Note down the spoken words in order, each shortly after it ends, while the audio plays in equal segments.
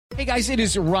Hey guys, it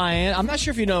is Ryan. I'm not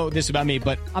sure if you know this about me,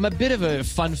 but I'm a bit of a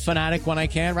fun fanatic when I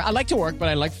can. I like to work, but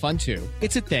I like fun too.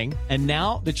 It's a thing. And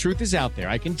now the truth is out there.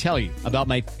 I can tell you about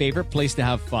my favorite place to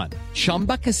have fun.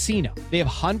 Chumba Casino. They have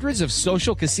hundreds of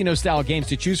social casino style games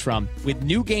to choose from with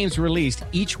new games released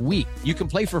each week. You can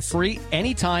play for free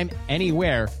anytime,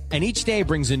 anywhere. And each day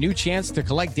brings a new chance to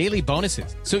collect daily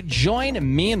bonuses. So join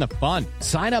me in the fun.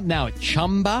 Sign up now at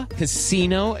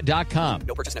ChumbaCasino.com.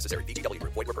 No purchase necessary. VGW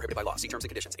Group. Void where prohibited by law. See terms and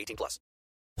conditions. 18+.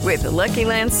 With the Lucky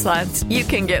Land Slots, you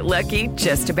can get lucky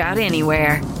just about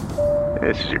anywhere.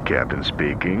 This is your captain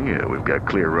speaking. We've got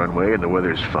clear runway and the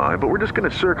weather's fine, but we're just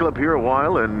going to circle up here a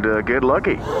while and get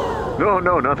lucky.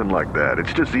 No, nothing like that.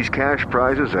 It's just these cash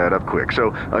prizes add up quick. So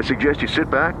I suggest you sit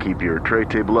back, keep your tray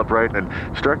table upright, and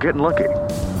start getting lucky.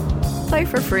 Play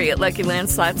for free at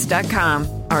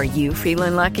LuckyLandSlots.com. Are you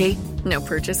feeling lucky? No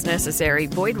purchase necessary.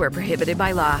 Void where prohibited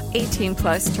by law.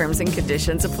 18+ terms and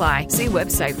conditions apply. See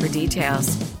website for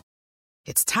details.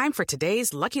 It's time for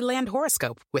today's Lucky Land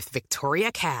horoscope with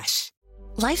Victoria Cash.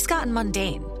 Life's gotten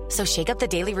mundane, so shake up the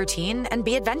daily routine and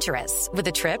be adventurous with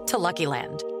a trip to Lucky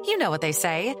Land. You know what they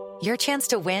say, your chance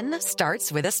to win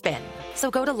starts with a spin. So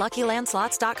go to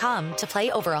LuckyLandSlots.com to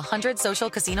play over 100 social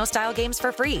casino-style games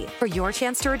for free for your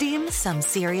chance to redeem some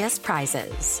serious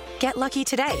prizes. Get lucky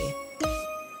today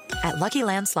at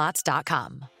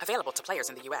LuckyLandSlots.com. Available to players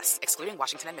in the U.S., excluding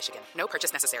Washington and Michigan. No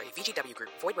purchase necessary. VGW Group.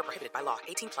 Void where prohibited by law.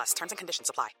 18+. Terms and conditions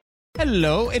apply.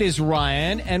 Hello, it is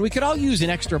Ryan, and we could all use an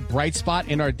extra bright spot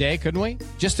in our day, couldn't we?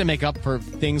 Just to make up for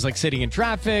things like sitting in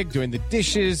traffic, doing the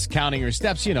dishes, counting your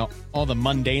steps, you know, all the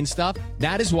mundane stuff.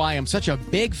 That is why I'm such a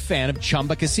big fan of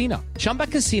Chumba Casino. Chumba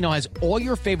Casino has all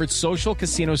your favorite social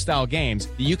casino-style games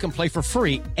that you can play for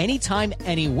free anytime,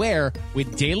 anywhere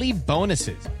with daily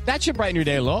bonuses. That should brighten your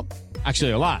day a little.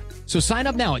 Actually, a lot. So sign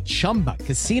up now at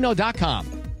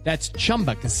ChumbaCasino.com. That's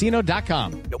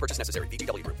ChumbaCasino.com. No purchase necessary.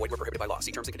 VGW Group. Void where prohibited by law.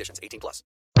 See terms and conditions. 18+.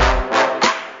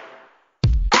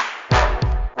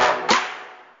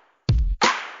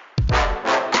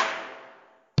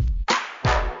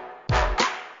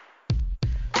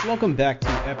 Welcome back to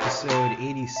episode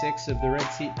 86 of the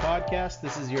Red Seat Podcast.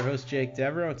 This is your host, Jake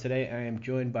Devereaux. Today I am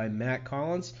joined by Matt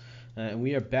Collins, and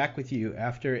we are back with you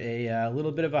after a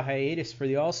little bit of a hiatus for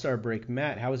the All-Star break.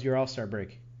 Matt, how was your All-Star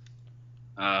break?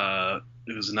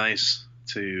 It was nice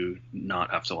to not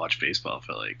have to watch baseball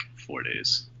for like 4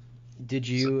 days. Did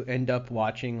you end up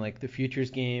watching like the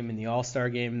Futures game and the All-Star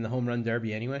game and the Home Run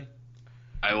Derby anyway?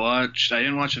 I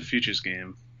didn't watch the Futures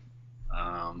game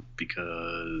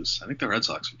because I think the Red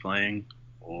Sox were playing,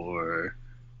 or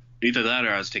either that or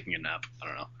I was taking a nap. I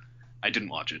don't know. I didn't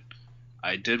watch it.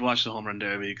 I did watch the Home Run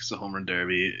Derby because the Home Run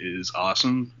Derby is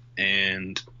awesome,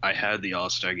 and I had the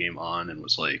All-Star game on and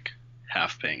was like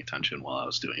half paying attention while I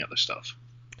was doing other stuff.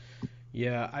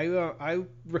 Yeah, I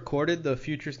recorded the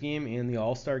Futures game and the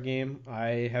All-Star game.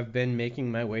 I have been making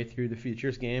my way through the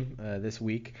Futures game this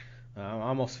week. I'm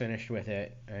almost finished with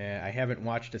it. I haven't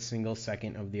watched a single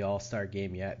second of the All-Star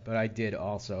game yet, but I did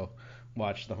also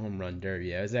watch the Home Run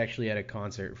Derby. I was actually at a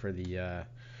concert for the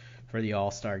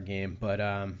All-Star game, but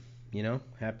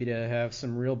happy to have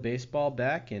some real baseball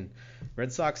back, and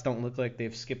Red Sox don't look like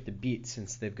they've skipped a beat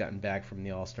since they've gotten back from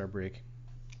the All-Star break.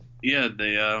 Yeah,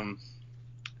 they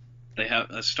have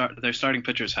their starting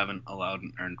pitchers haven't allowed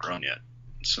an earned run yet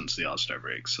since the All-Star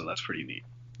break, so that's pretty neat.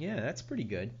 Yeah, that's pretty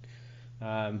good.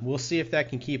 We'll see if that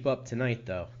can keep up tonight,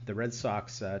 though. The Red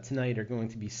Sox tonight are going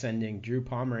to be sending Drew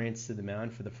Pomeranz to the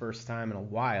mound for the first time in a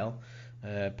while.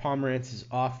 Pomeranz is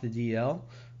off the DL.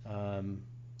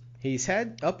 He's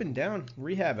had up and down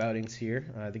rehab outings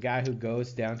here. The guy who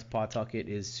goes down to Pawtucket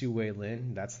is Su-Wei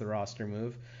Lin. That's the roster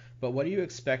move. But what are you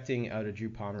expecting out of Drew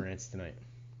Pomeranz tonight?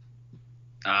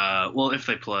 Well, if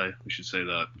they play, we should say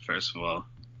that first of all.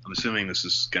 I'm assuming this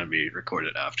is going to be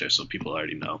recorded after, so people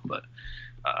already know. But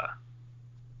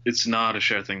it's not a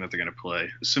sure thing that they're going to play.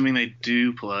 Assuming they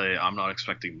do play, I'm not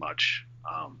expecting much.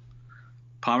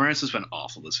 Pomeranz has been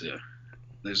awful this year.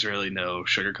 There's really no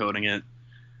sugarcoating it.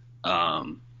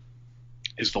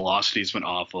 His velocity's been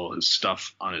awful. His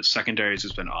stuff on his secondaries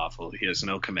has been awful. He has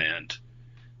no command.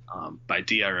 By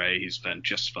DRA, he's been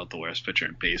just about the worst pitcher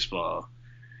in baseball.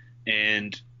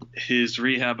 And his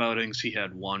rehab outings, he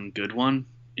had one good one,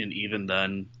 and even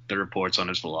then, the reports on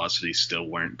his velocity still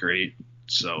weren't great.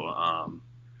 So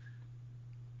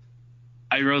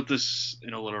I wrote this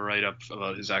in a little write-up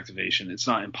about his activation. It's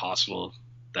not impossible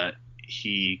that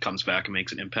he comes back and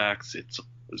makes an impact. It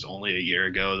was only a year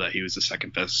ago that he was the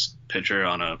second best pitcher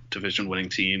on a division-winning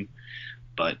team.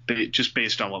 But just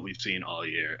based on what we've seen all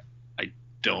year, I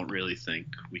don't really think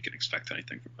we can expect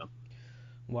anything from him.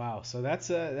 Wow, so that's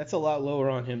a lot lower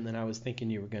on him than I was thinking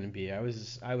you were going to be. I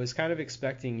was kind of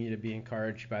expecting you to be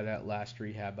encouraged by that last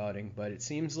rehab outing, but it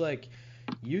seems like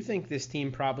you think this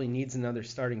team probably needs another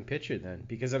starting pitcher then,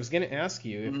 because I was going to ask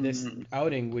you if this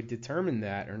outing would determine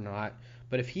that or not.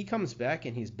 But if he comes back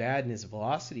and he's bad and his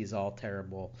velocity is all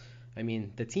terrible, I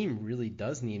mean, the team really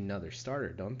does need another starter,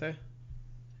 don't they?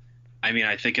 I mean,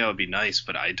 I think that would be nice,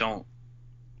 but I don't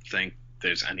think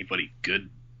there's anybody good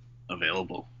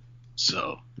available.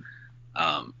 So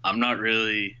I'm not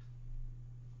really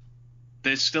 –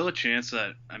 there's still a chance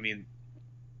that, I mean,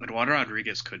 Eduardo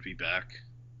Rodriguez could be back,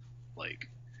 like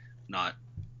not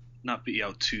be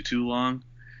out too long.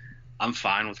 I'm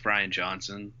fine with Brian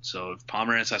Johnson. So if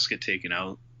Pomeranz has to get taken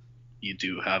out, you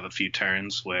do have a few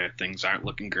turns where things aren't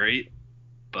looking great.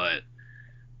 But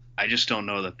I just don't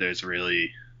know that there's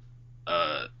really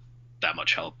that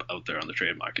much help out there on the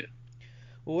trade market.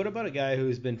 Well, what about a guy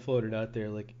who's been floated out there,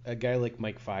 like a guy like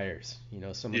Mike Fiers? You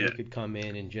know, someone who could come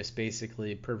in and just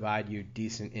basically provide you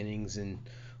decent innings and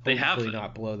hopefully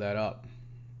not blow that up.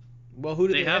 Well, who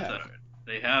do they have?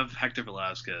 They have Hector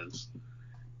Velasquez.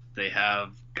 They have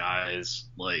guys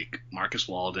like Marcus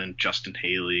Walden, Justin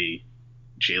Haley,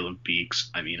 Jalen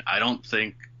Beeks. I mean, I don't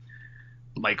think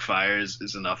Mike Fiers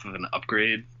is enough of an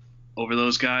upgrade over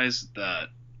those guys that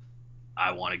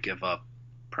I want to give up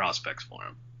prospects for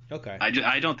him. Okay.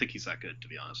 I don't think he's that good, to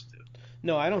be honest with you.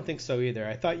 No, I don't think so either.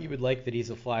 I thought you would like that he's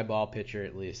a fly ball pitcher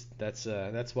at least. That's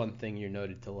one thing you're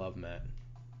noted to love, Matt.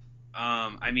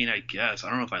 I mean, I guess. I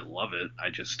don't know if I love it. I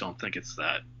just don't think it's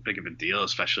that big of a deal,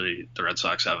 especially the Red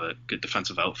Sox have a good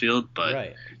defensive outfield.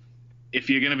 But if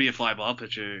you're going to be a fly ball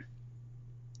pitcher,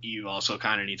 you also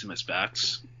kind of need to miss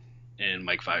bats, and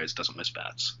Mike Fiers doesn't miss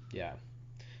bats. Yeah.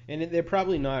 And they're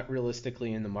probably not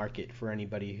realistically in the market for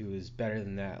anybody who is better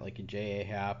than that, like a J.A.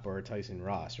 Happ or a Tyson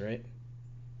Ross, right?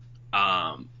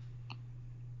 I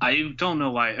don't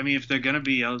know why. I mean, if they're going to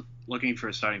be out looking for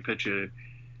a starting pitcher,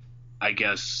 I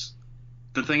guess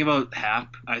the thing about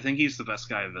Happ, I think he's the best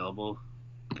guy available,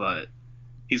 but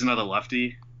he's another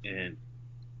lefty, and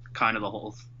kind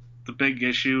of the big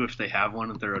issue, if they have one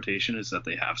in their rotation, is that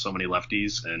they have so many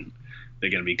lefties, and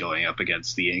they're going to be going up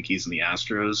against the Yankees and the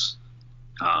Astros,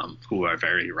 who are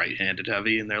very right-handed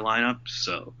heavy in their lineup.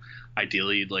 So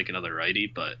ideally you'd like another righty,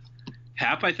 but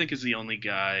Happ I think is the only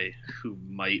guy who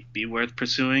might be worth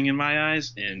pursuing in my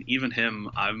eyes, and even him,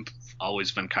 I've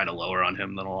always been kind of lower on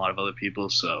him than a lot of other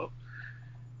people. So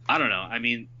I don't know. I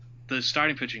mean, the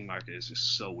starting pitching market is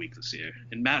just so weak this year,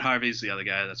 and Matt Harvey's the other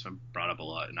guy that's been brought up a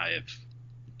lot, and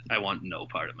I want no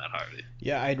part of Matt Harvey.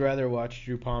 Yeah, I'd rather watch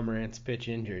Drew Pomeranz pitch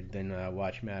injured than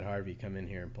watch Matt Harvey come in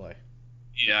here and play.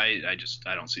 Yeah, I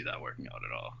don't see that working out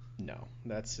at all. No,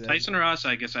 that's Tyson Ross.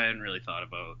 I guess I hadn't really thought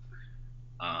about.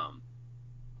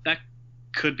 That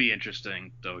could be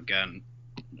interesting, though. Again,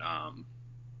 I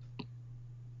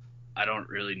don't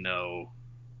really know.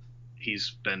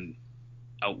 He's been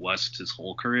out west his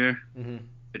whole career,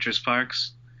 Citrus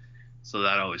Parks, so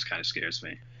that always kind of scares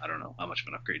me. I don't know how much of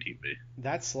an upgrade he'd be.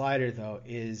 That slider, though,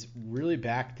 is really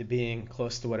back to being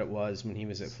close to what it was when he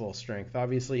was at full strength.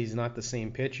 Obviously, he's not the same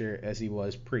pitcher as he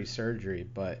was pre-surgery,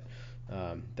 but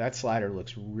that slider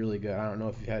looks really good. I don't know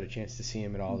if you've had a chance to see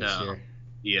him at all this year.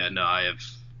 Yeah, no, I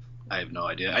have no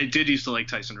idea. I did used to like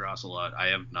Tyson Ross a lot. I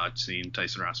have not seen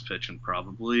Tyson Ross pitch in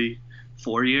probably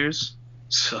 4 years.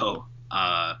 So,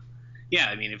 yeah,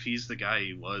 I mean, if he's the guy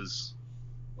he was,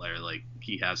 or like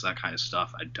he has that kind of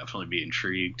stuff, I'd definitely be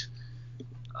intrigued.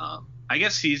 I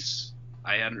guess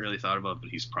I hadn't really thought about it, but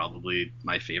he's probably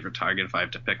my favorite target if I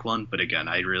have to pick one. But again,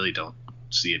 I really don't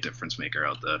see a difference maker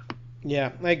out there.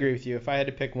 Yeah, I agree with you. If I had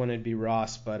to pick one, it'd be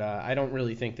Ross, but I don't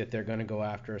really think that they're going to go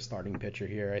after a starting pitcher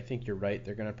here. I think you're right.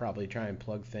 They're going to probably try and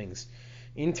plug things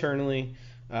internally.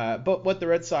 But what the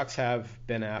Red Sox have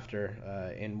been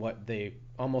after and what they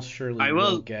almost surely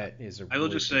will get is I will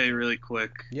just say really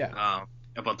quick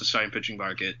about the starting pitching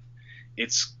market.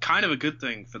 It's kind of a good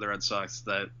thing for the Red Sox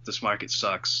that this market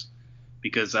sucks,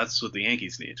 because that's what the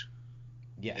Yankees need.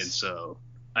 Yes. And so,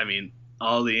 I mean,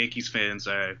 all the Yankees fans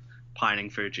are pining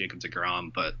for Jacob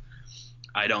deGrom, but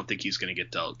I don't think he's going to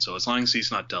get dealt. So as long as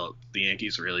he's not dealt, the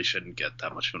Yankees really shouldn't get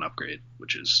that much of an upgrade,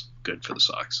 which is good for the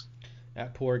Sox.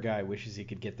 That poor guy wishes he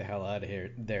could get the hell out of here,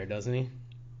 doesn't he?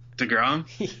 deGrom?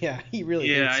 Yeah, he really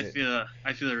hates it.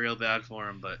 I feel real bad for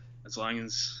him, but as long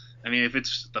as, I mean, if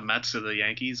it's the Mets or the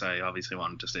Yankees, I obviously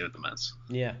want him to stay with the Mets.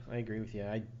 Yeah, I agree with you.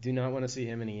 I do not want to see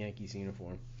him in a Yankees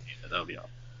uniform. Yeah, that would be all.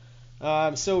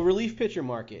 So relief pitcher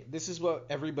market. This is what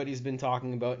everybody's been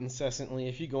talking about incessantly.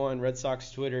 If you go on Red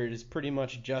Sox Twitter, it is pretty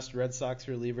much just Red Sox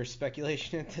reliever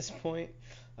speculation at this point.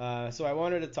 So I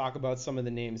wanted to talk about some of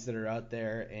the names that are out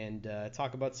there and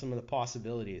talk about some of the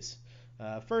possibilities.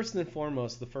 First and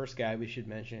foremost, the first guy we should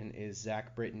mention is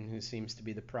Zach Britton, who seems to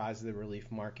be the prize of the relief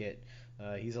market.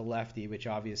 He's a lefty, which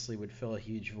obviously would fill a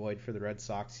huge void for the Red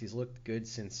Sox. He's looked good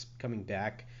since coming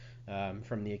back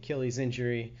from the Achilles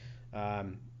injury.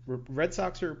 Red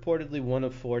Sox are reportedly one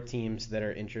of 4 teams that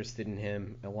are interested in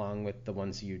him, along with the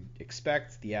ones you'd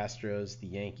expect, the Astros, the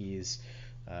Yankees,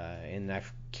 and I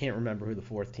can't remember who the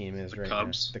 4th team is right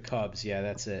now. The Cubs, yeah,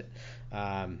 that's it.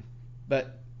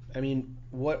 But, I mean,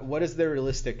 what is the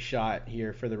realistic shot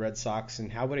here for the Red Sox,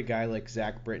 and how would a guy like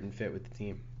Zach Britton fit with the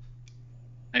team?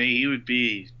 I mean, he would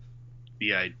be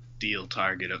the ideal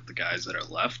target of the guys that are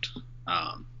left.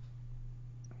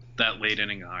 That late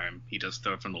inning arm, he does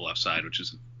throw from the left side, which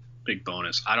is a big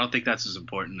bonus. I don't think that's as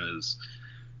important as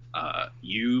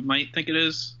you might think it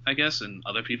is, I guess, and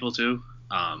other people too.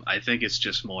 I think it's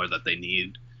just more that they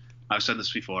need – I've said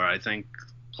this before. I think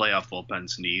playoff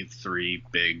bullpens need 3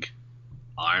 big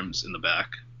arms in the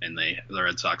back, and the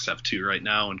Red Sox have 2 right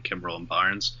now in Kimbrel and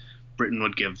Barnes. Britton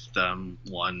would give them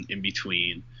one in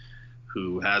between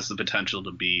who has the potential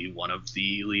to be one of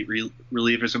the elite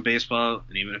relievers in baseball,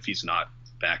 and even if he's not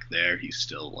back there, he's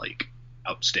still, like,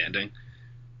 outstanding.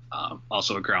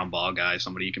 Also a ground ball guy,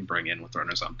 somebody you can bring in with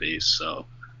runners on base. So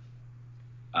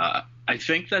I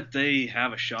think that they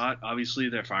have a shot. Obviously,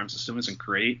 their farm system isn't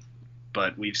great,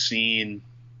 but we've seen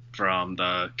from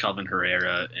the Kelvin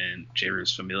Herrera and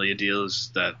Jeurys Familia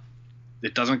deals that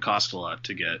it doesn't cost a lot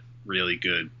to get really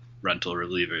good rental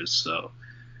relievers. So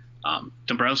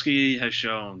Dombrowski has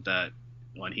shown that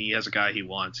when he has a guy he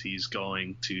wants, he's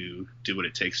going to do what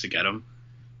it takes to get him.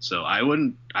 So I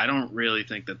don't really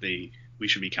think that we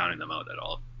should be counting them out at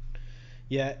all.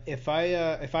 Yeah, if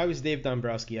I was Dave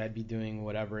Dombrowski, I'd be doing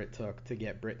whatever it took to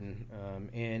get Britton.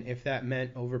 And if that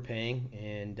meant overpaying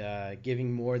and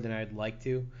giving more than I'd like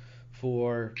to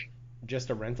for just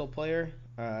a rental player,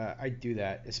 I'd do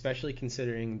that, especially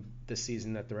considering the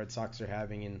season that the Red Sox are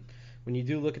having. And when you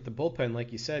do look at the bullpen,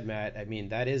 like you said, Matt, I mean,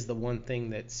 that is the one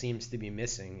thing that seems to be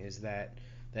missing is that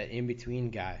in-between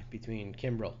guy between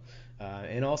Kimbrel.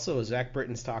 And also, Zach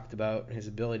Britton's talked about his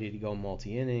ability to go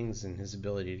multi-innings and his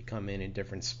ability to come in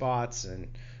different spots. And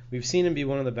we've seen him be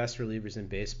one of the best relievers in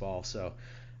baseball. So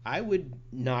I would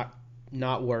not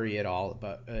worry at all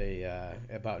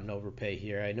about an overpay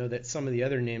here. I know that some of the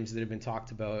other names that have been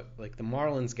talked about, like the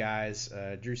Marlins guys,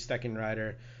 Drew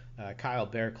Steckenrider, Kyle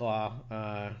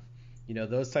Bearclaw,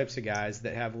 those types of guys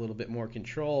that have a little bit more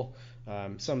control.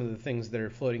 Some of the things that are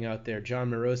floating out there,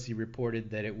 John Morosi reported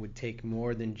that it would take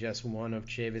more than just one of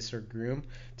Chavis or Groom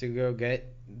to go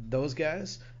get those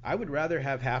guys. I would rather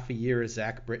have half a year of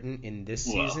Zach Britton in this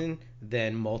season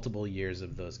than multiple years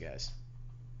of those guys.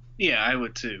 Yeah, I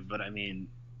would too. But, I mean,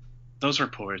 those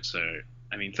reports are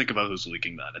 – I mean, think about who's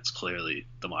leaking that. It's clearly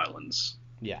the Marlins.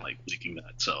 Yeah. Like, leaking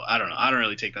that. So, I don't know. I don't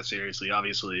really take that seriously,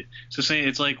 obviously. So,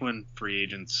 it's like when free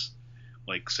agents –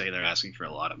 like say they're asking for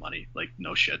a lot of money, like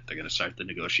no shit, they're going to start the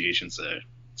negotiations there.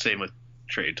 Same with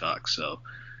trade talks. So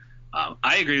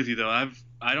I agree with you though.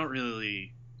 I don't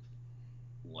really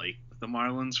like the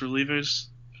Marlins relievers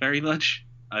very much.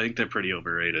 I think they're pretty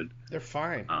overrated. They're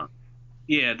fine.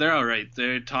 Yeah, they're all right.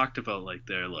 They're talked about like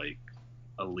they're like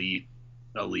elite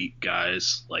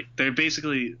guys. Like they're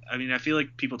basically, I mean, I feel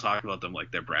like people talk about them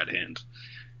like they're Brad Hand,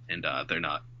 and they're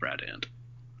not Brad Hand.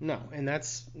 No, and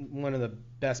that's one of the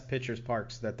best pitchers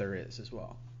parks that there is as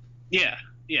well. Yeah,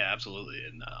 absolutely.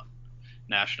 In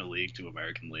National League to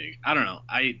American League, I don't know.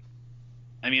 I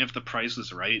mean, if the price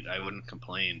was right, I wouldn't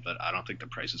complain, but I don't think the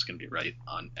price is going to be right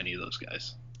on any of those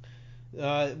guys.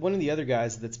 One of the other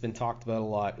guys that's been talked about a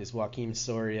lot is Joakim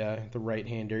Soria, the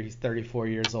right-hander. He's 34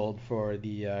 years old for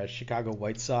the Chicago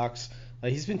White Sox.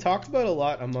 He's been talked about a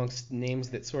lot amongst names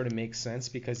that sort of make sense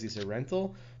because he's a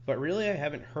rental. But really, I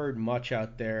haven't heard much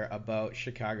out there about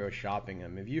Chicago shopping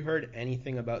him. Have you heard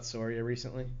anything about Soria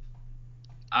recently?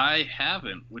 I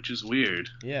haven't, which is weird.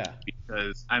 Yeah.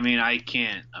 Because, I mean, I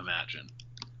can't imagine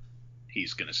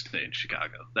he's going to stay in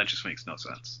Chicago. That just makes no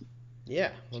sense. Yeah.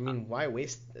 I mean, why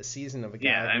waste a season of a guy?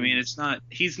 Yeah, I mean,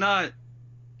 he's not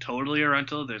totally a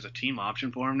rental. There's a team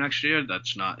option for him next year.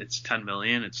 It's $10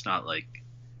 million. It's not, like,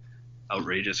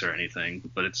 outrageous or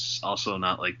anything. But it's also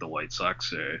not like the White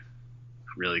Sox are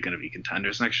really going to be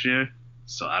contenders next year,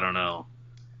 so I don't know.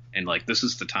 And like this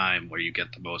is the time where you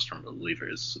get the most from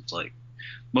relievers. It's like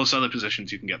most other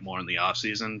positions you can get more in the off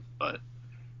season, but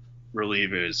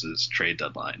relievers is trade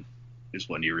deadline is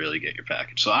when you really get your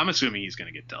package. So I'm assuming he's going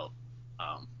to get dealt,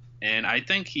 and I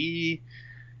think he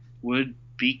would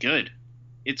be good.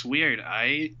 It's weird.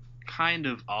 I kind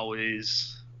of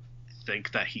always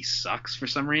think that he sucks for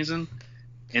some reason.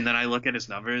 And then I look at his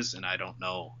numbers, and I don't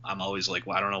know. I'm always like,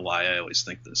 well, I don't know why I always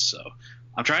think this. So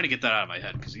I'm trying to get that out of my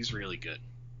head because he's really good.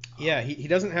 Yeah, he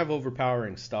doesn't have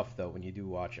overpowering stuff, though, when you do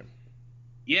watch him.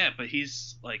 Yeah, but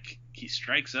he's like, he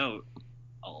strikes out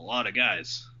a lot of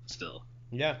guys still.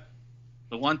 Yeah.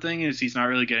 The one thing is he's not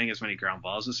really getting as many ground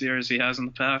balls this year as he has in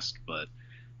the past, but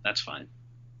that's fine.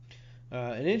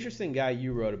 An interesting guy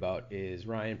you wrote about is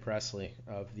Ryan Presley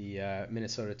of the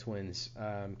Minnesota Twins.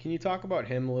 Can you talk about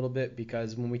him a little bit?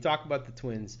 Because when we talk about the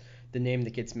Twins, the name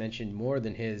that gets mentioned more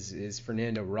than his is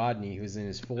Fernando Rodney, who's in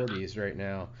his 40s right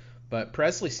now. But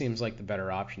Presley seems like the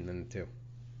better option than the two.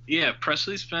 Yeah,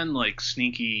 Presley's been like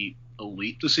sneaky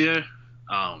elite this year.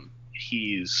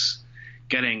 He's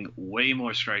getting way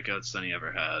more strikeouts than he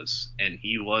ever has, and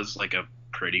he was like a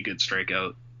pretty good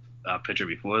strikeout pitcher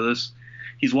before this.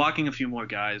 He's walking a few more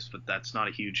guys, but that's not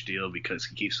a huge deal because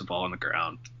he keeps the ball on the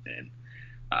ground and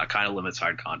kind of limits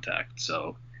hard contact.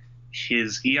 So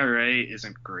his ERA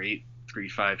isn't great,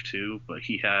 3.52, but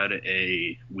he had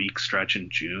a weak stretch in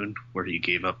June where he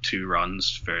gave up 2 runs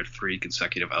for 3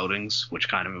 consecutive outings, which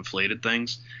kind of inflated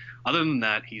things. Other than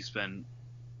that, he's been,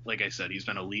 like I said, he's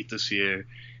been elite this year,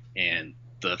 and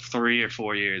the 3 or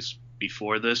 4 years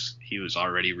before this, he was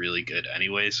already really good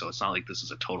anyway, so it's not like this is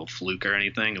a total fluke or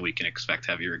anything, and we can expect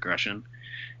heavy regression.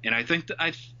 And I think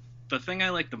that the thing I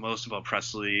like the most about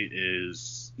Presley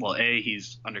is, well, A,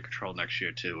 he's under control next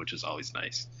year too, which is always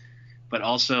nice. But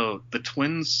also, the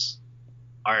Twins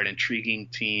are an intriguing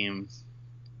team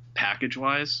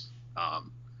package-wise.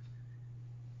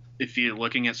 If you're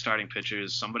looking at starting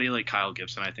pitchers, somebody like Kyle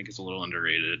Gibson I think is a little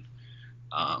underrated.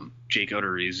 Jake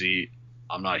Odorizzi,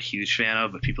 I'm not a huge fan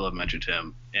of, but people have mentioned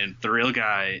him. And the real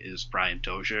guy is Brian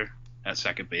Dozier at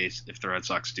second base. If the Red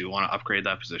Sox do want to upgrade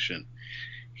that position,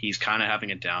 he's kind of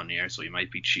having a down year, so he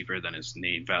might be cheaper than his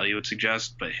name value would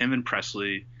suggest. But him and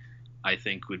Presley, I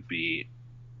think, would be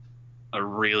a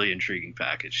really intriguing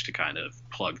package to kind of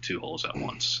plug 2 holes at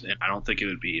once. And I don't think it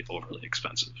would be overly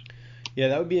expensive. Yeah,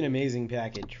 that would be an amazing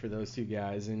package for those 2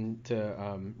 guys. And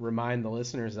to remind the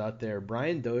listeners out there,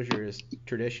 Brian Dozier is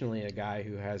traditionally a guy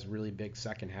who has really big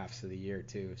second halves of the year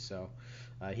too. So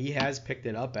he has picked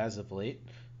it up as of late.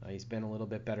 He's been a little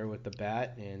bit better with the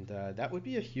bat, and that would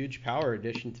be a huge power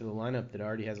addition to the lineup that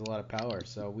already has a lot of power.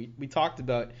 So we talked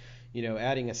about,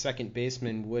 adding a second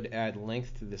baseman would add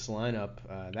length to this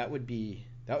lineup. That would be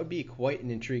quite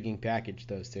an intriguing package,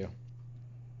 those 2.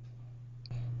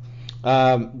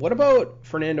 What about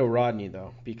Fernando Rodney,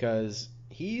 though? Because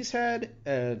he's had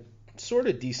a sort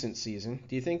of decent season.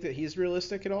 Do you think that he's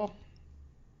realistic at all?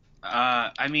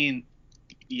 I mean,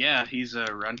 yeah, he's a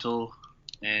rental,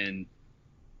 and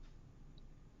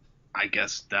I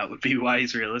guess that would be why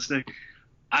he's realistic.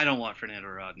 I don't want Fernando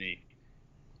Rodney.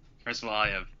 First of all,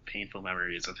 I have painful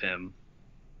memories of him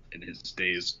in his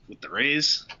days with the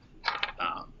Rays.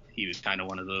 He was kind of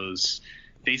one of those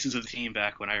faces of the team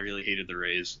back when I really hated the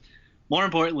Rays. More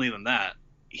importantly than that,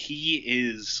 he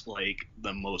is like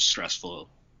the most stressful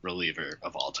reliever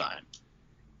of all time.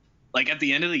 Like at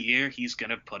the end of the year, he's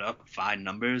going to put up fine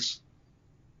numbers,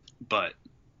 but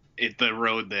the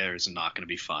road there is not going to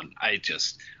be fun. I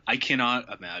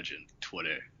cannot imagine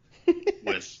Twitter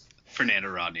with Fernando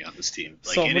Rodney on this team.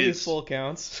 Like, so many full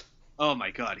counts. Oh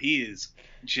my God, he is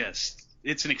just,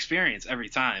 it's an experience every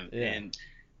time. Yeah. And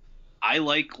I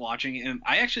like watching him.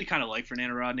 I actually kind of like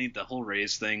Fernando Rodney. The whole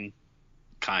Rays thing,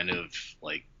 kind of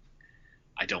like,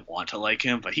 I don't want to like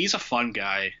him, but he's a fun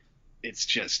guy. It's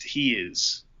just, he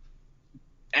is,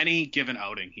 any given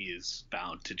outing, he is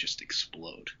bound to just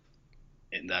explode.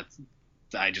 And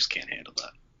I just can't handle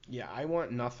that. Yeah, I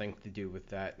want nothing to do with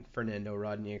that Fernando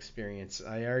Rodney experience.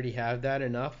 I already have that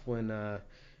enough when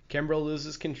Kimbrel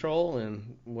loses control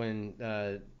and when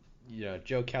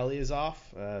Joe Kelly is off.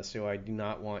 So I do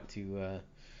not want to.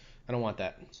 I don't want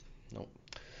that. Nope.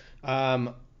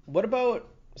 What about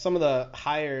some of the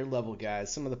higher level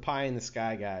guys, some of the pie in the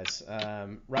sky guys?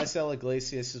 Raisel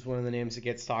Iglesias is one of the names that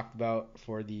gets talked about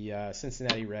for the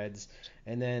Cincinnati Reds.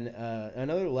 And then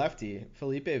another lefty,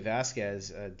 Felipe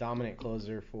Vasquez, a dominant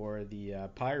closer for the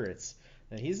Pirates.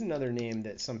 Now, he's another name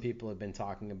that some people have been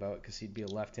talking about because he'd be a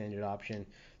left-handed option.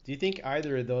 Do you think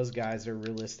either of those guys are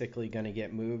realistically going to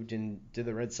get moved, and do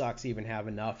the Red Sox even have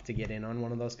enough to get in on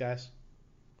one of those guys?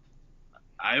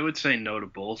 I would say no to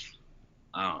both.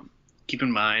 Keep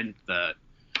in mind that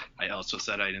I also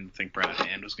said I didn't think Brad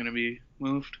Hand was going to be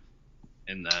moved,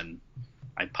 and then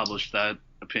I published that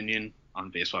opinion on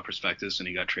Baseball Prospectus, and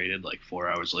he got traded like 4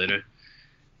 hours later.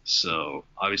 So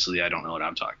obviously I don't know what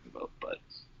I'm talking about, but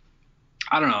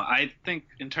I don't know. I think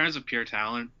in terms of pure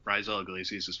talent, Raisel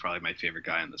Iglesias is probably my favorite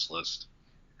guy on this list.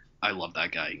 I love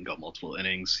that guy. He can go multiple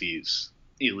innings. He's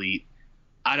elite.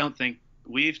 I don't think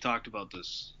we've talked about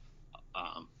this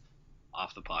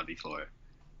off the pod before.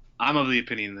 I'm of the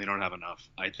opinion they don't have enough.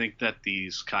 I think that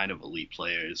these kind of elite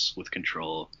players with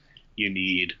control, you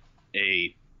need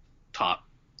a top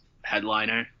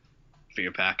headliner for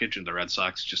your package, and the Red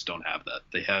Sox just don't have that.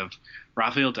 They have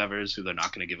Rafael Devers, who they're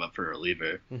not going to give up for a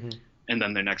reliever, and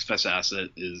then their next best asset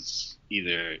is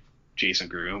either Jason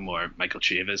Groom or Michael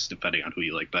Chavis, depending on who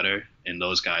you like better. And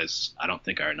those guys, I don't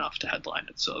think are enough to headline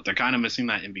it. So they're kind of missing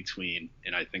that in between,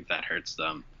 and I think that hurts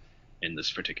them in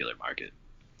this particular market.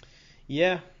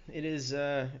 Yeah, it is.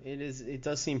 It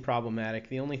does seem problematic.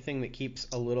 The only thing that keeps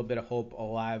a little bit of hope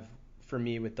alive for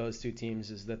me with those two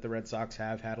teams is that the Red Sox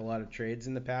have had a lot of trades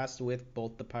in the past with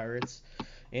both the Pirates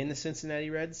and the Cincinnati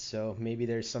Reds. So maybe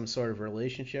there's some sort of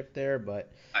relationship there.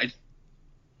 But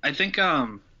I think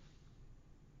the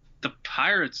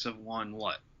Pirates have won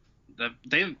what?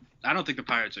 I don't think the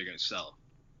Pirates are going to sell.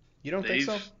 You don't think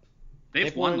so?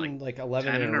 They've won like 11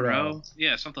 10 in a row.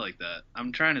 Yeah, something like that.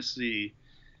 I'm trying to see.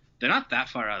 They're not that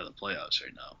far out of the playoffs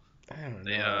right now. I don't know.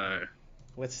 They are.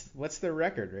 What's their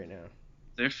record right now?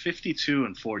 They're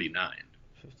 52-49.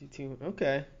 52.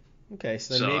 Okay.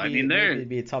 So I maybe, mean, maybe it'd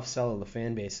be a tough sell to the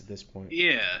fan base at this point.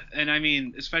 Yeah, and I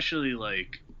mean, especially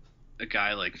like a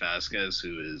guy like Vasquez,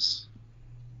 who is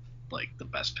like the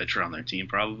best pitcher on their team,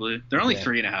 probably. They're only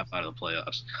 3.5 out of the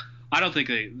playoffs. I don't think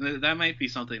that might be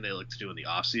something they look to do in the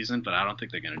offseason, but I don't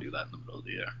think they're going to do that in the middle of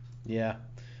the year. Yeah,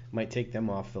 might take them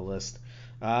off the list.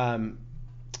 I'm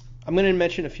going to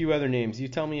mention a few other names. You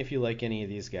tell me if you like any of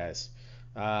these guys.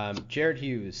 Jared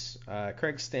Hughes,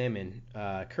 Craig Stammen,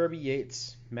 Kirby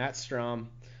Yates, Matt Strom,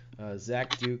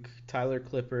 Zach Duke, Tyler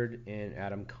Clippard, and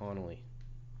Adam Connolly.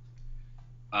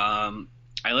 I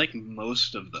like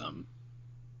most of them.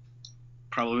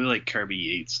 Probably like Kirby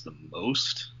Yates the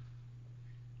most.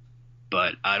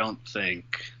 But I don't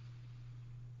think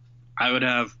I would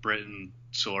have Britton,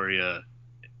 Soria,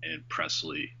 and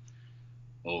Presley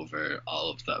over all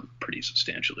of them pretty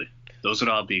substantially. Those would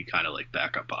all be kind of like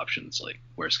backup options, like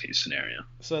worst case scenario.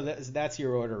 So that's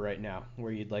your order right now,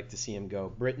 where you'd like to see him go: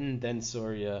 Britton, then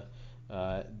Soria,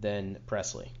 then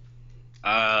Presley.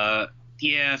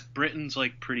 Yeah, Britton's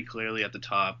like pretty clearly at the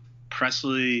top.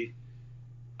 Presley,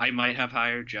 I might have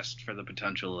higher just for the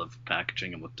potential of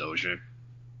packaging him with Dozier.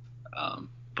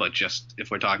 But just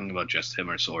if we're talking about just him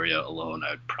or Soria alone,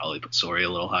 I'd probably put Soria a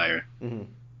little higher.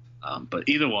 But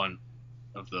either one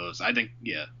of those, I think,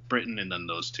 Britton and then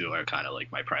those two are kind of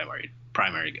like my primary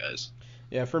guys.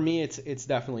 Yeah, for me, it's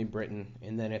definitely Britton,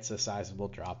 and then it's a sizable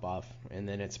drop-off, and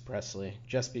then it's Presley,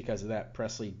 just because of that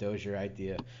Presley-Dozier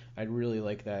idea. I'd really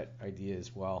like that idea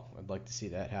as well. I'd like to see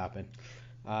that happen.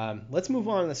 Let's move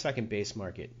on to the second base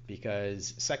market,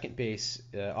 because second base,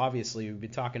 obviously, we've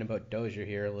been talking about Dozier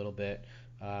here a little bit.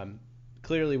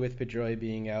 Clearly, with Pedroia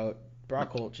being out,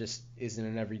 Brock Holt just isn't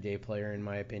an everyday player, in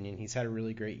my opinion. He's had a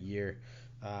really great year,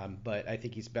 but I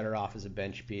think he's better off as a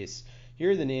bench piece. Here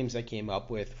are the names I came up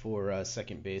with for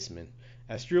second baseman: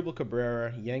 Asdrubal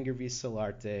Cabrera, Yangervis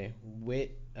Solarte,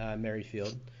 Whit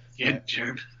Merrifield.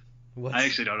 Jerb. I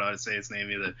actually don't know how to say his name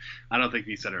either. I don't think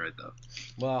you said it right, though.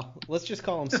 Well, let's just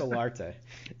call him Solarte.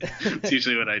 It's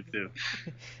usually what I do.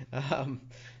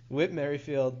 Whit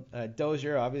Merrifield,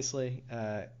 Dozier, obviously,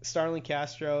 Starlin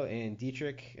Castro, and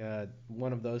Dietrich,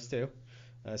 one of those two.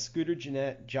 Scooter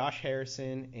Gennett, Josh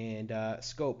Harrison, and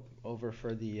Scope over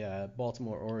for the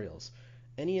Baltimore Orioles.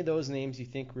 Any of those names you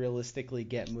think realistically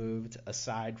get moved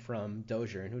aside from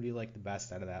Dozier, and who do you like the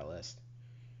best out of that list?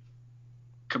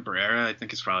 Cabrera, I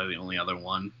think, is probably the only other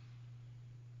one.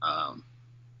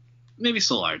 Maybe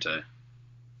Solarte.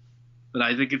 But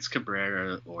I think it's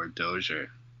Cabrera or Dozier.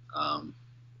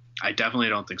 I definitely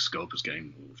don't think Scope is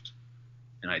getting moved.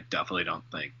 And I definitely don't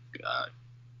think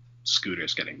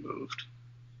Scooter's getting moved.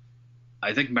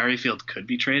 I think Merrifield could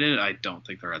be traded. I don't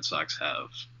think the Red Sox have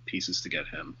pieces to get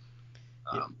him.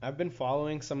 I've been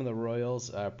following some of the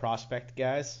Royals prospect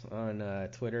guys on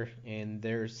Twitter, and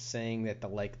they're saying that the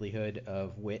likelihood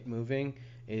of Whit moving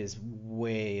is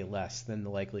way less than the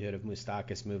likelihood of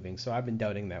Moustakas moving. So I've been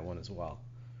doubting that one as well.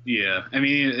 Yeah, I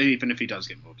mean, even if he does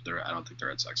get moved, I don't think the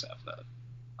Red Sox have that.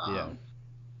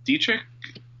 Dietrich,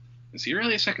 is he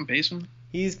really a second baseman?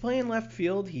 He's playing left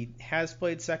field. He has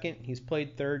played second. He's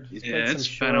played third. He's played some short.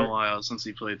 It's been a while since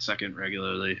he played second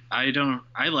regularly. I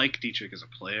like Dietrich as a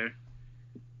player.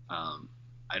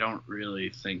 I don't really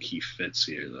think he fits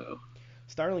here, though.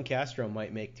 Starlin Castro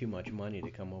might make too much money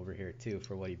to come over here, too,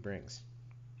 for what he brings.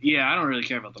 Yeah, I don't really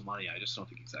care about the money. I just don't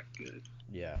think he's that good.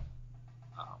 Yeah.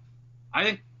 I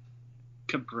think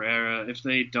Cabrera, if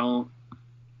they don't...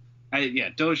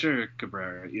 Dozier or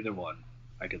Cabrera, either one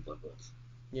I could live with.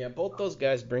 Yeah, both those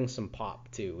guys bring some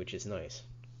pop, too, which is nice.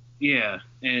 Yeah,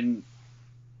 and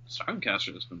Starlin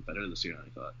Castro has been better this year than I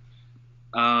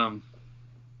thought.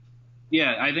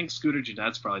 Yeah, I think Scooter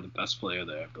Gennett's probably the best player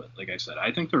there, but like I said,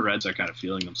 I think the Reds are kind of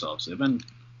feeling themselves. They've been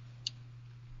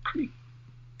pretty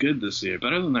good this year,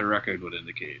 better than their record would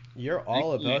indicate. You're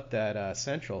all about that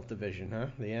Central division, huh?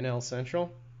 The NL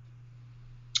Central?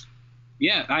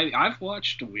 Yeah, I've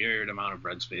watched a weird amount of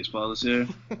Reds baseball this year.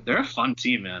 They're a fun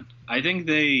team, man. I think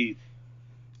they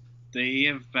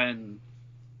have been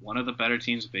one of the better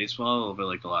teams of baseball over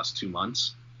like the last 2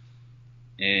 months.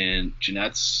 And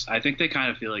Jeanette's, I think they kind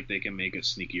of feel like they can make a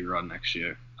sneaky run next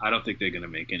year. I don't think they're going to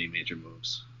make any major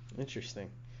moves.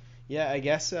 Interesting. Yeah, I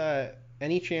guess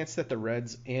any chance that the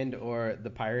Reds and or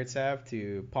the Pirates have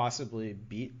to possibly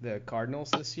beat the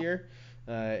Cardinals this year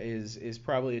is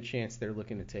probably a chance they're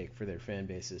looking to take for their fan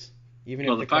bases. Even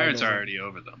Well, if the Pirates are already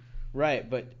over them. Right,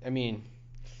 but I mean,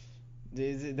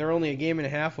 they're only a game and a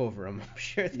half over them. I'm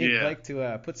sure they'd like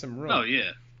to put some room. Oh, yeah,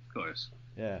 of course.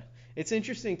 Yeah. It's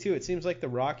interesting, too. It seems like the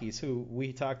Rockies, who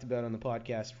we talked about on the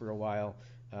podcast for a while,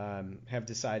 have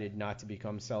decided not to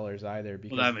become sellers either.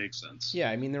 Because, well, that makes sense. Yeah,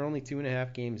 I mean, they're only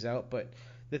 2.5 games out. But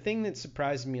the thing that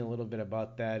surprised me a little bit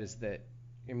about that is that,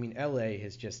 I mean, LA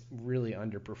has just really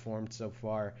underperformed so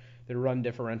far. Their run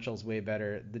differential's way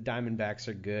better. The Diamondbacks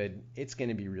are good. It's going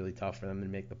to be really tough for them to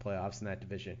make the playoffs in that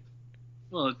division.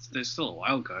 Well, there's still a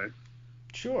wild card.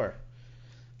 Sure.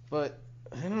 But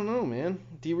I don't know, man.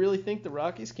 Do you really think the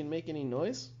Rockies can make any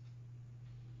noise?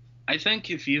 I think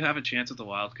if you have a chance at the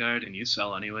wild card and you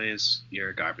sell anyways, you're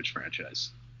a garbage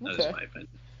franchise. That is my opinion.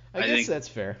 I guess that's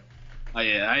fair.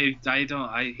 Yeah,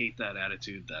 I hate that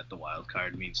attitude that the wild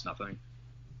card means nothing.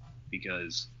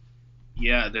 Because,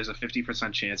 yeah, there's a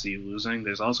 50% chance of you losing.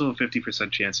 There's also a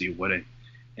 50% chance of you winning.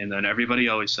 And then everybody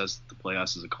always says the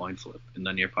playoffs is a coin flip, and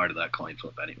then you're part of that coin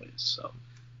flip anyways. So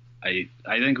I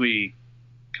think we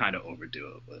kind of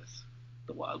overdo it with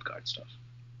the wild card stuff.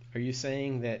 Are you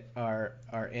saying that our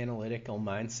analytical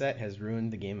mindset has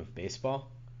ruined the game of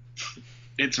baseball?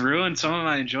 It's ruined some of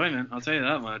my enjoyment, I'll tell you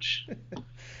that much.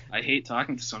 I hate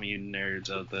talking to some of you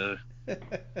nerds out there.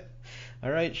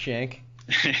 All right, Shank.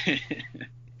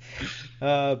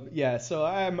 Yeah, so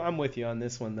I'm with you on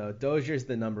this one, though. Dozier's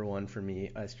the number one for me.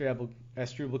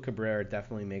 Asdrubal Cabrera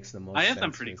definitely makes the most sense. I have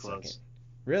them pretty close. Second.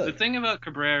 Really? The thing about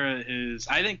Cabrera is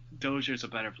I think Dozier's a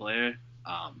better player.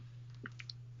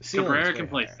 Cabrera can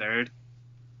play third.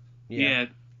 Yeah,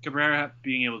 Cabrera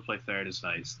being able to play third is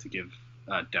nice to give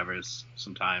Devereaux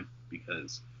some time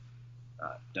because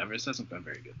Devereaux hasn't been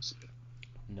very good this year.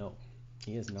 No,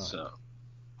 he is not. So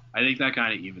I think that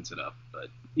kind of evens it up. But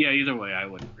yeah, either way, I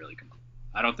wouldn't really complain.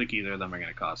 I don't think either of them are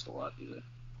going to cost a lot either.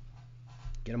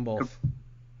 Get them both.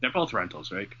 They're both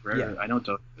rentals, right? Cabrera, yeah. I know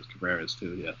Cabrera's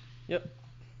too, yeah. Yep.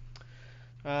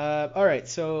 All right,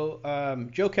 so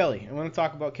Joe Kelly. I want to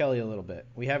talk about Kelly a little bit.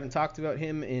 We haven't talked about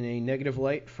him in a negative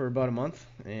light for about a month,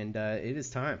 and it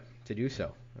is time to do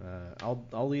so.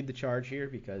 I'll lead the charge here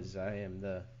because I am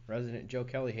the resident Joe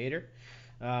Kelly hater.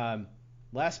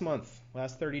 Last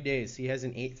 30 days, he has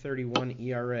an 8.31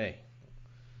 ERA.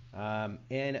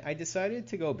 And I decided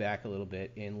to go back a little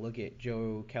bit and look at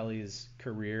Joe Kelly's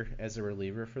career as a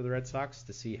reliever for the Red Sox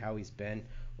to see how he's been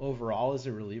overall as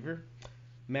a reliever.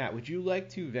 Matt, would you like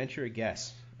to venture a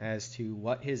guess as to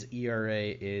what his ERA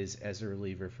is as a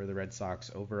reliever for the Red Sox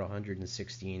over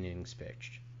 116 innings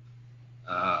pitched?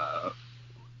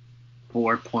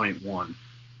 4.1.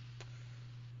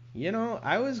 You know,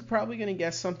 I was probably going to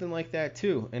guess something like that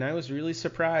too, and I was really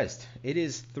surprised. It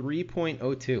is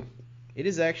 3.02. It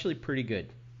is actually pretty good.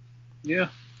 Yeah.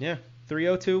 Yeah,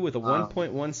 3.02 with a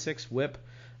 1.16 whip,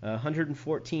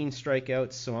 114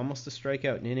 strikeouts, so almost a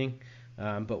strikeout an inning.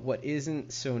 But what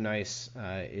isn't so nice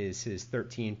is his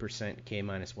 13% K-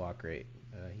 walk rate.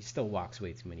 He still walks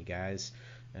way too many guys,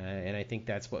 and I think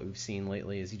that's what we've seen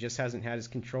lately is he just hasn't had his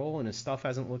control and his stuff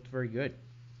hasn't looked very good.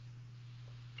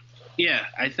 Yeah,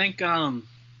 I think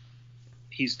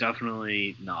he's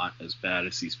definitely not as bad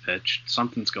as he's pitched.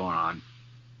 Something's going on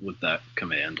with that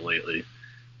command lately,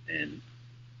 and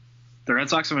the Red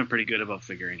Sox have been pretty good about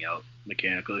figuring out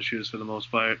mechanical issues for the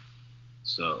most part.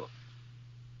 So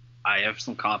I have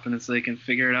some confidence they can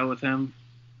figure it out with him.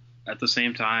 At the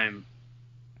same time,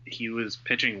 he was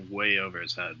pitching way over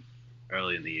his head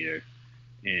early in the year,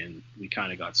 and we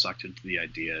kind of got sucked into the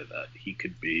idea that he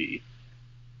could be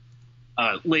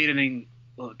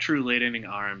true late inning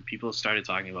arm. People started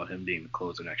talking about him being the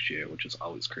closer next year, which is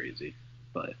always crazy.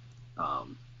 But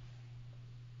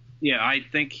yeah, I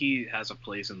think he has a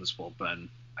place in this bullpen.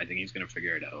 I think he's going to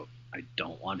figure it out. I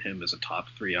don't want him as a top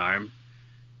 3 arm.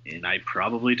 And I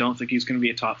probably don't think he's going to be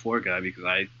a top 4 guy because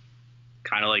I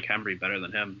kind of like Hembree better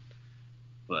than him.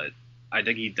 But I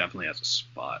think he definitely has a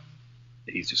spot.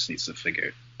 He just needs to figure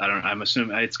it. I'm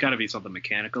assuming it's got to be something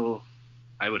mechanical,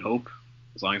 I would hope,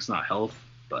 as long as it's not health.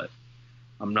 But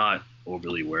I'm not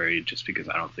overly worried just because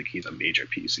I don't think he's a major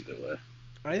piece either way.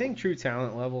 I think true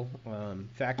talent level,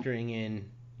 factoring in,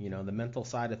 the mental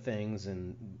side of things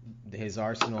and his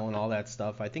arsenal and all that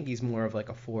stuff, I think he's more of like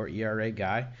a 4 ERA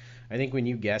guy. I think when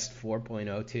you guessed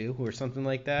 4.02 or something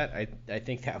like that, I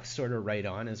think that was sort of right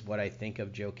on is what I think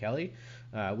of Joe Kelly,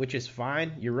 which is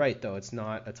fine. You're right, though. It's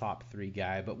not a top 3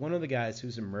 guy. But one of the guys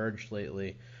who's emerged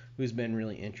lately who's been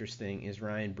really interesting is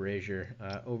Ryan Brazier.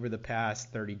 Over the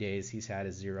past 30 days, he's had a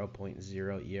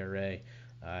 0.0 ERA.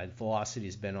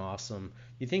 Velocity's been awesome.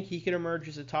 You think he could emerge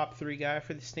as a top 3 guy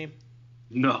for this team?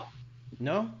 No.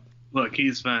 No? Look,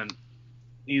 he's been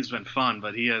fun,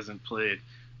 but he hasn't played.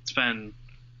 It's been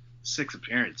 6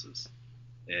 appearances,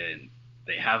 and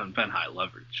they haven't been high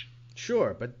leverage.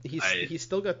 Sure, but he's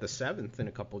still got the 7th in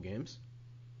a couple games.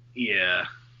 Yeah.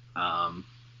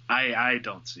 I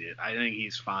don't see it. I think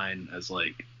he's fine as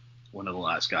like one of the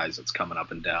last guys that's coming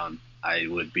up and down. I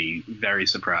would be very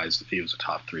surprised if he was a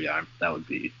top 3 arm. That would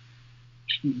be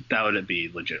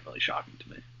legitimately shocking to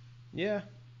me. Yeah.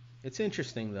 It's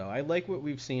interesting, though. I like what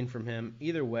we've seen from him.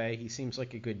 Either way, he seems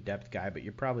like a good depth guy, but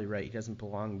you're probably right. He doesn't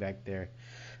belong back there.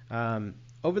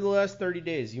 Over the last 30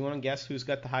 days, you want to guess who's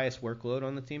got the highest workload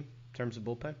on the team in terms of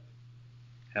bullpen?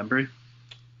 Hembry?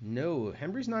 No,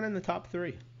 Hembry's not in the top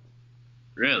 3.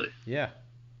 Really? Yeah.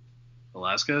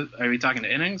 Alaska? Are we talking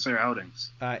innings or outings?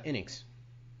 Innings.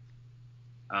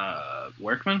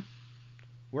 Workman?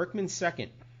 Workman's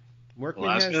second. Workman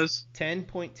Alaska's? has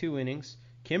 10.2 innings.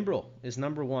 Kimbrel is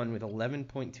number 1 with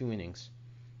 11.2 innings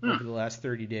over the last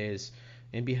 30 days.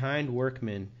 And behind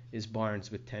Workman is Barnes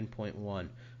with 10.1.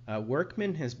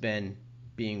 Workman has been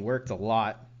being worked a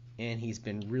lot, and he's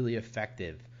been really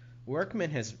effective.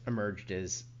 Workman has emerged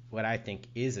as what I think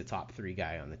is a top 3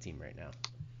 guy on the team right now.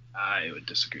 I would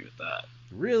disagree with that.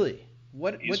 Really?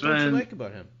 What don't you like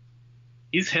about him?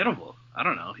 He's hittable. I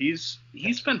don't know. He's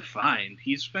been fine.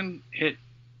 He's been hit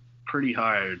pretty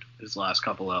hard his last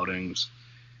couple outings.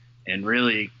 And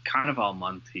really, kind of all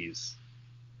month, he's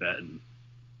been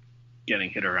getting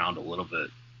hit around a little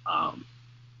bit.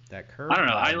 That curve. I don't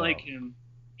know. I like him.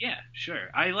 Yeah,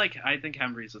 sure. I think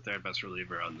Hembry's the 3rd best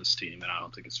reliever on this team, and I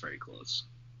don't think it's very close.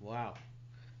 Wow.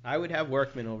 I would have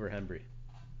Workman over Hembry.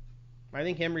 I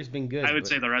think Hembry's been good. I would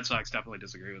say the Red Sox definitely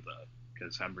disagree with that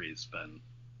because Hembry's been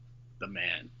the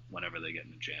man whenever they get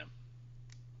in a jam.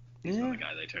 He's been the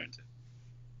guy they turn to.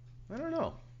 I don't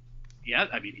know. Yeah,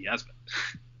 I mean, he has been.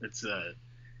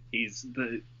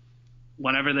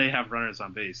 Whenever they have runners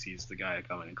on base, he's the guy to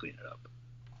come in and clean it up.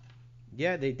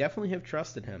 Yeah, they definitely have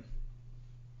trusted him.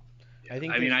 Yeah, I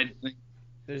think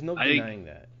there's no denying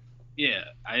that. Yeah,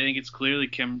 I think it's clearly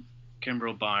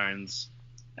Kimbrel, Barnes,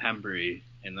 Hembry,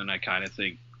 and then I kind of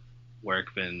think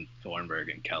Workman, Thornburg,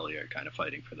 and Kelly are kind of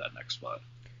fighting for that next spot.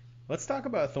 Let's talk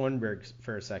about Thornburg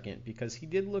for a second because he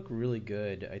did look really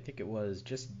good. I think it was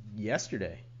just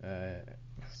yesterday.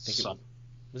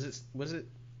 Was it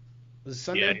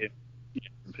Sunday? Yeah,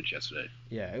 pitched yesterday.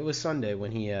 Yeah, it was Sunday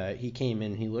when he came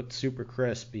in. He looked super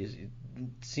crisp. It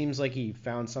seems like he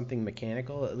found something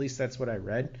mechanical. At least that's what I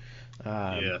read.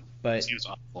 But he was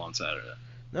awful on Saturday.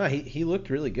 No, he looked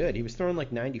really good. He was throwing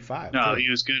like 95. No, he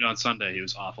was good on Sunday. He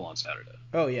was awful on Saturday.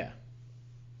 Oh yeah.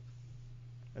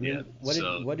 I mean,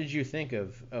 what did you think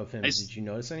of him? Did you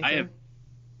notice anything?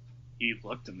 He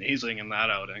looked amazing in that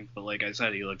outing, but like I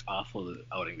said, he looked awful the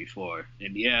outing before.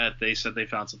 And yeah, they said they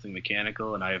found something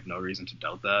mechanical, and I have no reason to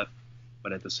doubt that.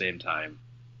 But at the same time,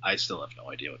 I still have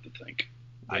no idea what to think.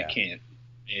 Yeah.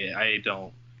 I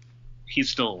don't. He's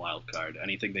still a wild card.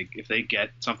 If they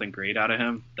get something great out of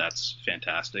him, that's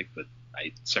fantastic. But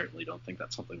I certainly don't think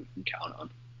that's something we can count on.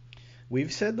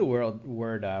 We've said the word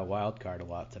wild card a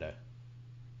lot today.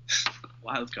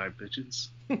 Wild card bitches.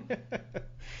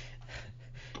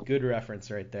 Good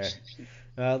reference right there.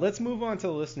 Let's move on to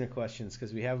the listener questions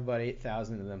because we have about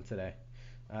 8,000 of them today.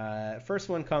 First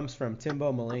one comes from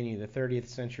Timbo Mulaney, the 30th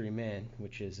Century Man,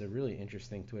 which is a really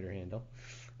interesting Twitter handle.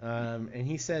 And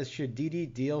he says, should Didi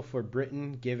deal for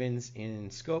Britton, Givens,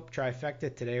 and Scope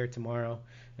trifecta today or tomorrow?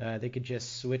 They could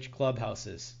just switch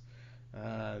clubhouses.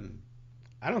 I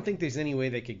don't think there's any way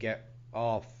they could get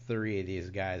all 3 of these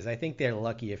guys. I think they're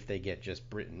lucky if they get just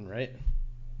Britton, right?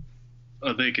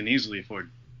 Oh, they can easily afford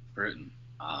Britton.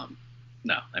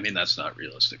 No, I mean, that's not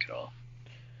realistic at all.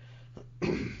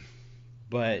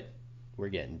 But we're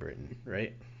getting Britton,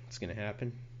 right? It's going to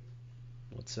happen.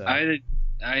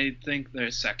 I think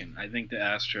they're second. I think the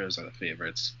Astros are the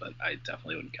favorites, but I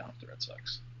definitely wouldn't count the Red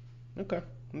Sox. Okay,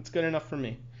 that's good enough for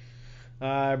me.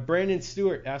 Brandon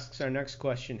Stewart asks our next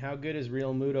question: how good is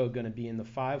Real Muto going to be in the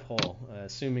 5-hole?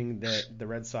 Assuming that the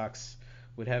Red Sox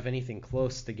would have anything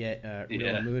close to get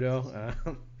Real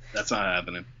Muto. That's not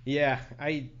happening. Yeah,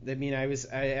 I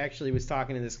actually was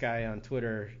talking to this guy on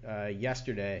Twitter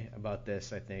yesterday about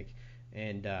this, I think.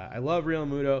 And I love Real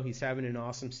Muto. He's having an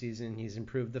awesome season. He's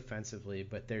improved defensively,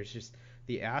 but there's just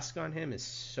the ask on him is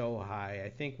so high. I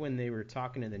think when they were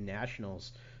talking to the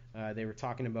Nationals, they were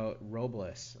talking about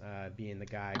Robles being the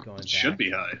guy going back. Should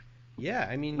be high. Yeah,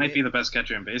 I mean, might be the best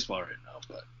catcher in baseball right now,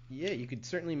 but yeah, you could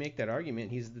certainly make that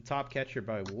argument. He's the top catcher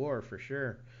by WAR for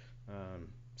sure.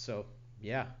 So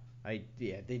yeah,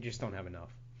 they just don't have enough.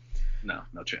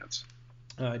 No chance.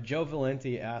 Joe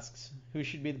Valenti asks, who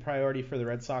should be the priority for the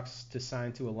Red Sox to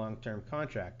sign to a long-term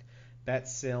contract?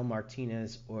 Betts, Sale,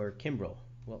 Martinez, or Kimbrel?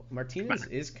 Well, Martinez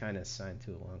is kind of signed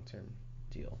to a long-term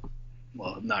deal.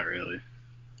 Well, not really.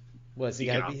 Well,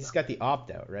 he's got the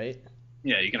opt-out, right?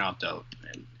 Yeah, you can opt out.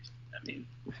 And I mean,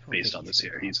 based on this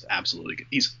year, he's absolutely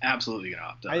going to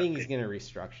opt out. I think he's going to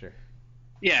restructure.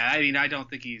 Yeah, I mean, I don't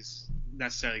think he's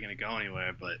necessarily going to go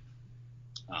anywhere, but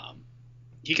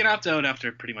he can opt out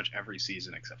after pretty much every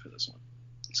season except for this one.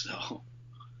 So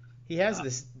he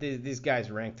has these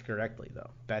guys ranked correctly though.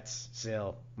 Betts,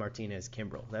 Sale, Martinez,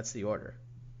 Kimbrel. That's the order.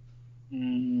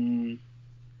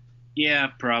 Yeah,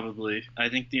 probably. I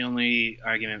think the only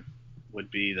argument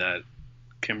would be that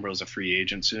Kimbrel's a free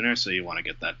agent sooner, so you want to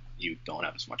get that. You don't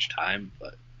have as much time,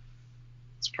 but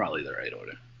it's probably the right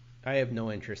order. I have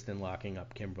no interest in locking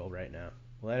up Kimbrel right now.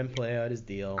 Let him play out his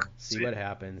deal, see what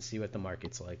happens, see what the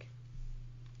market's like.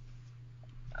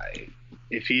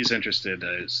 If he's interested,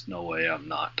 there's no way I'm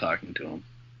not talking to him.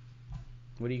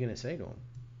 What are you going to say to him?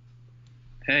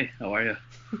 Hey, how are you?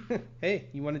 Hey,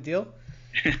 you want a deal?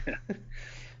 I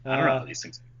don't know how these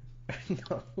things.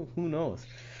 No, who knows?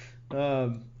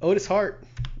 Otis Hart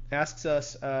asks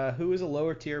us, who is a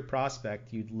lower tier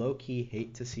prospect you'd low-key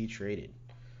hate to see traded?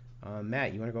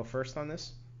 Matt, you want to go first on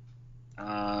this?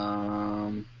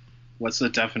 What's the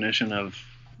definition of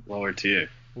lower tier?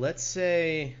 Let's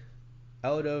say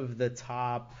out of the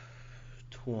top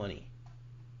 20.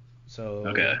 So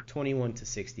okay. 21 to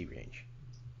 60 range.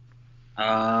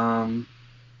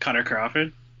 Cutter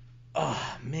Crawford?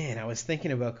 Oh, man, I was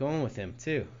thinking about going with him,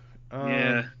 too.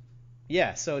 Yeah.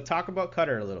 Yeah, so talk about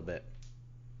Cutter a little bit.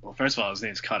 Well, first of all, his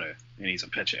name's Cutter, and he's a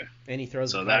pitcher. And he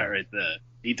throws so a that right there.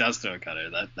 He does throw a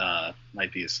cutter. That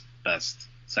might be his best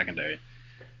secondary.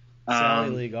 Sally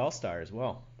League All-Star as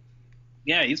well.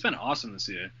 Yeah, he's been awesome this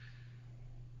year.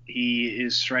 He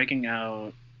is striking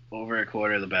out over a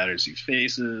quarter of the batters he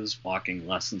faces, walking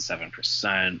less than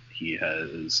 7%. He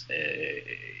has a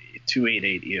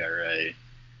 2.88 ERA.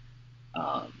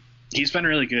 He's been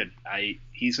really good.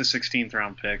 He's a 16th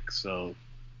round pick, so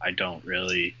I don't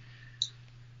really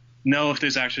know if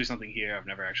there's actually something here. I've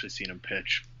never actually seen him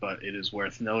pitch, but it is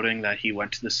worth noting that he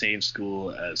went to the same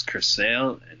school as Chris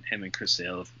Sale, and him and Chris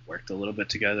Sale have worked a little bit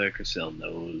together. Chris Sale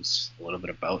knows a little bit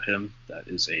about him. That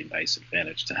is a nice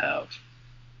advantage to have.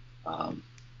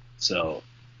 So,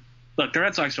 look, the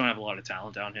Red Sox don't have a lot of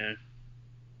talent down here,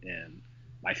 and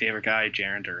my favorite guy,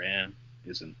 Jarren Duran,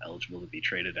 isn't eligible to be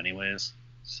traded anyways.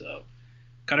 So,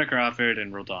 Cutter Crawford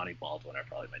and Rodani Baldwin are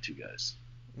probably my two guys.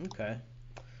 Okay.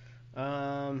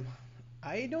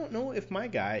 I don't know if my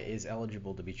guy is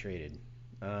eligible to be traded.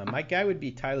 My guy would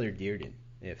be Tyler Dearden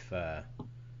if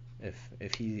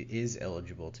he is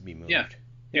eligible to be moved. Yeah.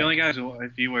 The only guys who,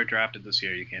 if you were drafted this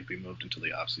year, you can't be moved until the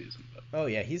offseason. Oh,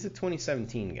 yeah, he's a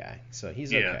 2017 guy, so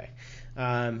he's okay.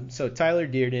 So Tyler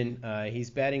Dearden, he's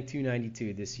batting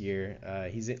 .292 this year.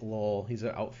 He's at Lowell. He's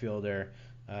an outfielder.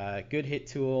 Good hit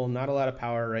tool, not a lot of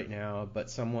power right now, but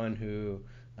someone who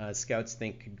scouts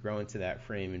think could grow into that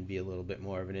frame and be a little bit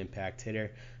more of an impact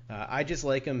hitter. I just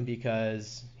like him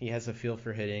because he has a feel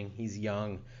for hitting. He's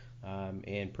young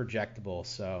and projectable.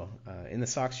 So, and the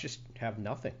Sox just have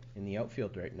nothing in the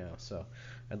outfield right now. So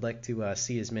I'd like to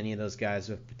see as many of those guys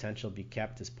with potential be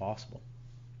kept as possible.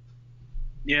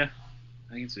 Yeah,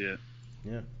 I can see it.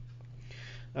 Yeah.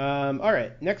 All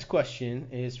right, next question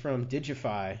is from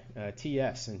Digify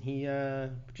TS, and he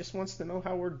just wants to know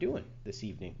how we're doing this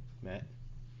evening, Matt.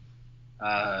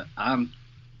 I'm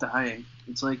dying.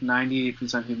 It's like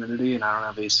 98% humidity, and I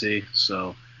don't have AC,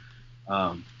 so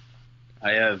I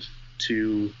have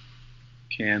 2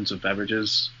 cans of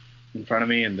beverages in front of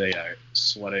me, and they are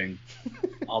sweating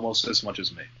almost as much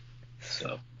as me.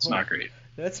 So it's not great.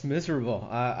 That's miserable.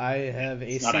 I have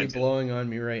AC blowing on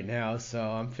me right now, so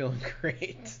I'm feeling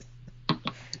great.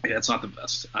 Yeah, it's not the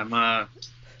best. I'm going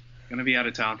to be out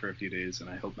of town for a few days, and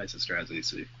I hope my sister has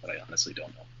AC, but I honestly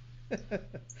don't know.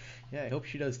 Yeah, I hope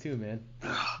she does too, man.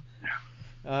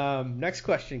 Next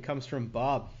question comes from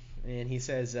Bob, and he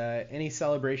says, any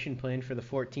celebration planned for the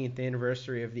 14th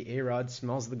anniversary of the A-Rod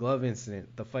Smells the Glove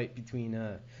incident, the fight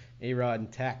between A-Rod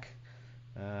and Tech?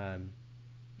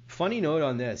 Funny note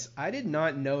on this, I did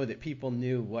not know that people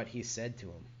knew what he said to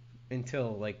him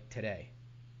until, like, today.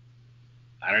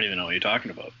 I don't even know what you're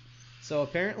talking about. So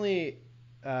apparently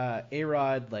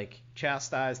A-Rod, like,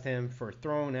 chastised him for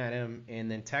throwing at him,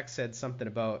 and then Tech said something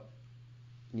about,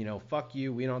 you know, fuck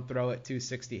you, we don't throw at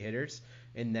 260 hitters,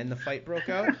 and then the fight broke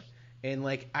out. And,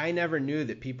 like, I never knew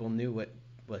that people knew what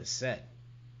was said.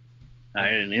 I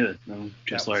didn't either. I'm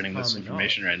just learning this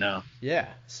information right now. Yeah,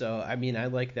 so, I mean, I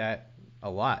like that a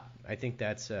lot. I think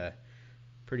that's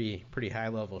pretty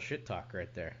high-level shit talk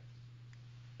right there.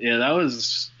 Yeah, that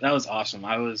was awesome.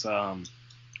 I was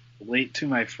late to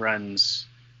my friend's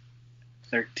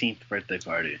 13th birthday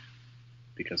party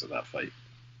because of that fight.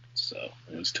 So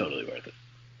it was totally worth it.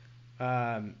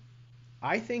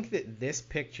 I think that this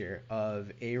picture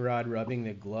of A-Rod rubbing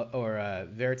the glove, or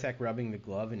Veritek rubbing the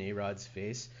glove in A-Rod's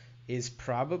face, is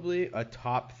probably a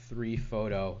top 3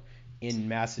 photo in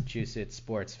Massachusetts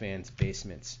sports fans'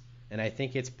 basements. And I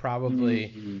think it's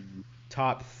probably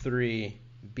top 3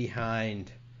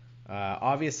 behind,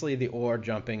 obviously, the Orr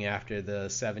jumping after the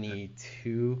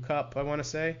 72 Cup, I want to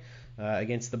say,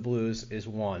 against the Blues is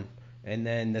 1. And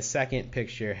then the second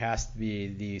picture has to be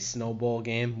the Snow Bowl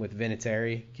game with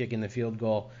Vinatieri kicking the field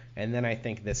goal. And then I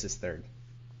think this is 3rd.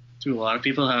 Do a lot of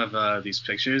people have these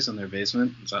pictures in their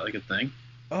basement? Is that like a thing?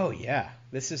 Oh, yeah.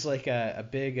 This is like a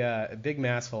big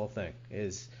mass hole thing.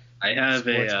 I have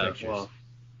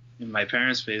in my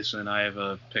parents' basement, I have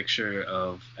a picture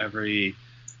of every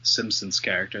Simpsons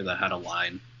character that had a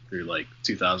line through like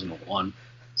 2001.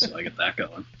 So I get that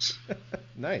going.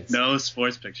 Nice. No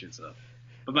sports pictures, though.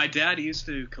 But my dad used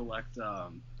to collect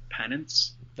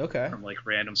pennants from like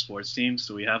random sports teams.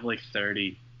 So we have like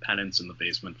 30 pennants in the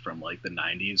basement from like the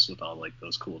 90s with all like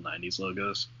those cool 90s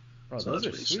logos. Oh, so those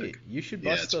are sweet. Sick. You should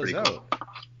bust those out. Cool.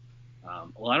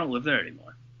 Well, I don't live there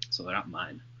anymore, so they're not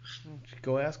mine.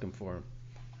 Go ask him for them.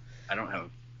 I don't have.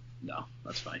 No,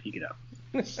 that's fine. You get out.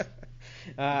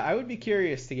 I would be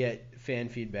curious to get fan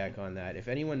feedback on that. If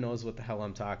anyone knows what the hell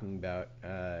I'm talking about,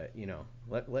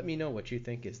 let me know what you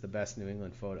think is the best New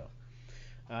England photo.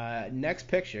 Next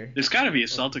picture. There's got to be a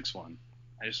Celtics one.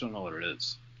 I just don't know what it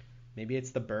is. Maybe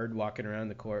it's the bird walking around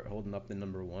the court holding up the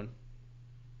number 1.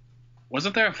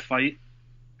 Wasn't there a fight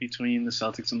between the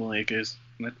Celtics and the Lakers?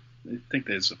 I think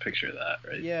there's a picture of that,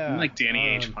 right? Yeah. Didn't, like Danny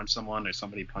Ainge punched someone, or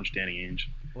somebody punched Danny Ainge.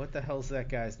 What the hell's that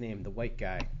guy's name? The white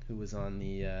guy who was on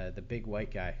the big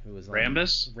white guy who was on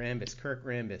Rambis? Kirk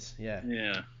Rambis. Yeah.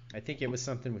 Yeah. I think it was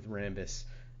something with Rambis.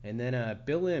 And then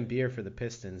Bill Laimbeer for the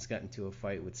Pistons got into a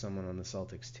fight with someone on the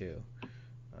Celtics too.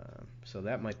 So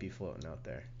that might be floating out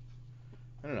there.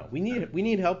 I don't know. We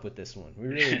need help with this one. We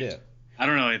really do. I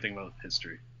don't know anything about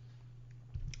history.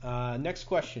 Next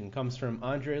question comes from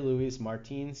Andre Luis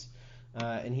Martins,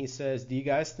 and he says, do you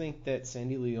guys think that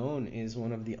Sandy Leon is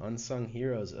one of the unsung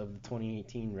heroes of the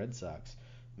 2018 Red Sox?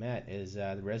 Matt, is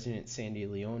the resident Sandy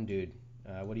Leon dude,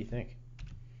 what do you think?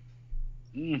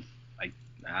 I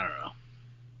don't know.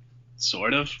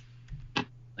 Sort of.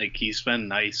 Like, he's been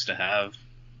nice to have.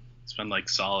 He's been, like,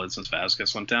 solid since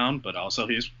Vasquez went down, but also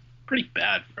he was pretty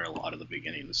bad for a lot of the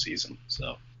beginning of the season,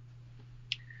 so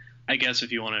I guess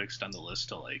if you want to extend the list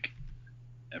to like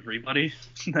everybody,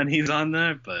 then he's on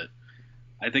there. But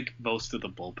I think most of the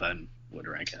bullpen would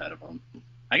rank ahead of him.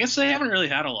 I guess they haven't really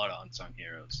had a lot of unsung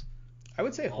heroes. I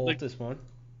would say Holt is one.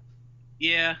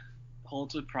 Yeah,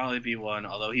 Holt would probably be one.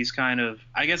 Although he's kind of,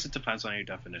 I guess it depends on your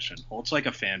definition. Holt's like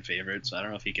a fan favorite, so I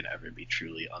don't know if he can ever be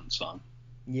truly unsung.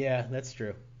 Yeah, that's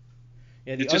true.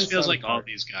 Yeah, it just feels like all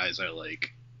these guys are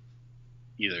like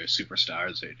either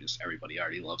superstars or just everybody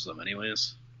already loves them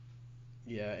anyways.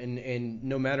 Yeah, and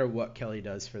no matter what Kelly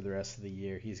does for the rest of the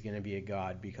year, he's going to be a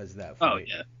god because of that fight. Oh,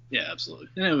 yeah. Yeah, absolutely.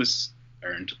 And it was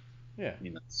earned. Yeah. I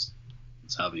mean, that's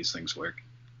how these things work.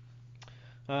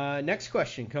 Next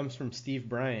question comes from Steve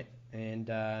Bryant,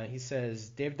 and he says,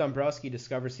 Dave Dombrowski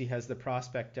discovers he has the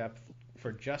prospect depth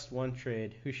for just one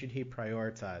trade. Who should he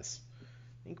prioritize?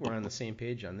 I think we're on the same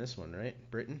page on this one, right?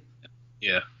 Britton?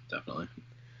 Yeah, definitely.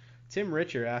 Tim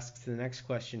Richer asks the next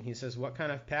question. He says, what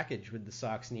kind of package would the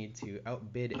Sox need to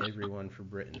outbid everyone for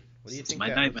Britton? What do you think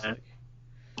that looks like?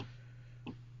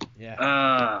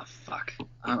 Yeah. Fuck.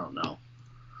 I don't know.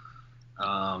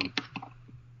 I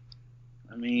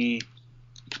mean,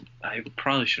 I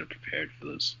probably should have prepared for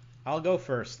this. I'll go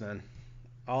first then.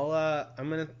 I'm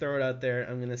gonna throw it out there.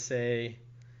 I'm gonna say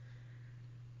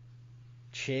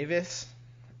Chavis,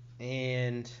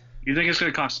 and you think it's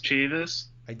gonna cost Chavis?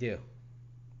 I do,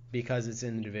 because it's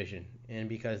in the division, and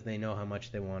because they know how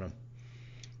much they want him.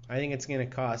 I think it's going to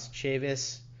cost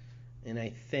Chavis, and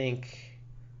I think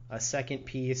a second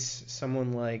piece,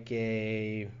 someone like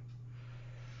I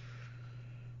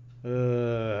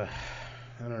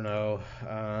don't know,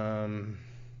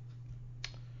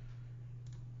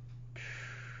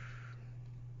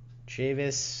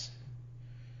 Chavis,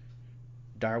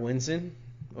 Darwinson,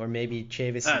 or maybe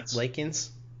Chavis Lakins.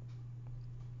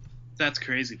 That's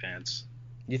crazy pants.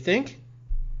 You think?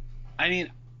 I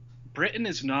mean, Britton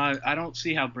is not. I don't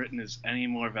see how Britton is any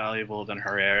more valuable than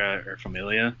Herrera or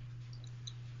Familia,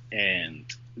 and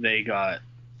they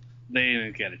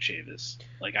didn't get a Chavis.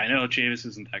 Like, I know Chavis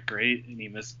isn't that great, and he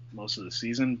missed most of the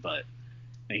season, but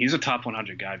he's a top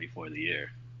 100 guy before the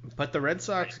year. But the Red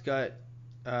Sox got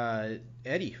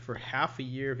Eddie for half a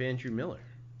year of Andrew Miller.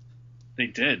 They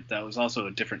did. That was also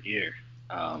a different year.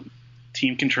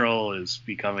 Team control is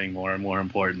becoming more and more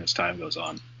important as time goes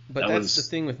on. But that's the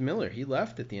thing with Miller. He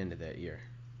left at the end of that year.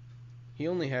 He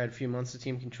only had a few months of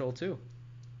team control too.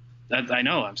 I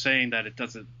know. I'm saying that it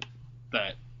doesn't.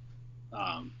 That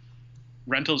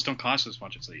rentals don't cost as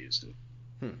much as they used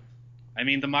to. I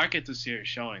mean, the market this year is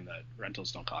showing that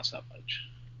rentals don't cost that much.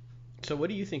 So what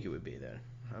do you think it would be then?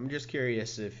 I'm just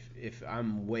curious if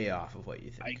I'm way off of what you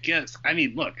think. I guess. I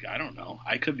mean, look, I don't know.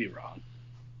 I could be wrong.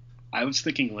 I was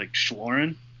thinking like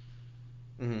Schwarren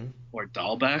or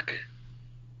Dahlbeck.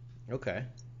 Okay.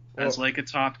 As like a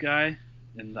top guy,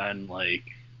 and then like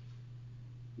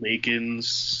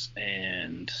Lakins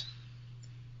and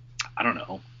I don't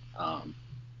know,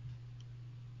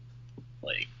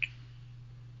 like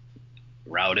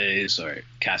Raudes or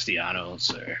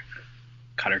Castellanos or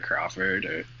Cutter Crawford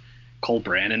or Cole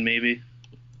Brannon maybe.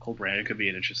 Cole Brannon could be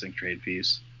an interesting trade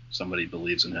piece. Somebody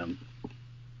believes in him.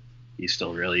 He's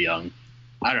still really young.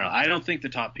 I don't know. I don't think the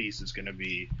top piece is going to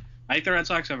be. I think the Red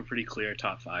Sox have a pretty clear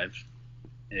top 5,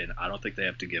 and I don't think they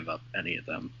have to give up any of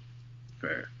them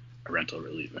for a rental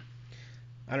reliever.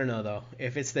 I don't know, though.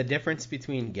 If it's the difference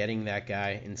between getting that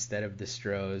guy instead of the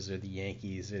Stros or the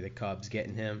Yankees or the Cubs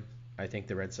getting him, I think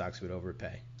the Red Sox would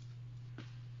overpay.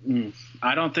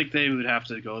 I don't think they would have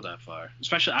to go that far.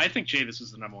 Especially, I think Chavis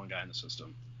is the number 1 guy in the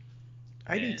system.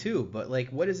 I do too, but like,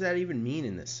 what does that even mean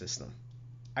in this system?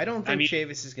 I don't think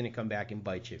Chavis is going to come back and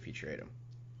bite you if you trade him.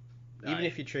 Even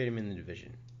if you trade him in the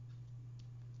division.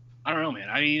 I don't know, man.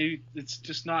 I mean, it's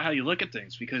just not how you look at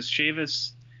things, because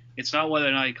Chavis, it's not whether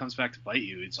or not he comes back to bite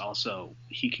you. It's also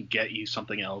he can get you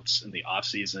something else in the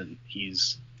offseason.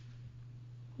 He's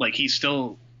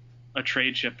still a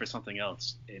trade chip for something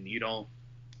else, and you don't.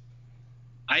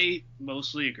 I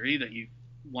mostly agree that you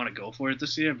want to go for it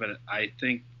this year, but I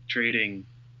think trading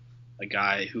a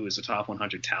guy who is a top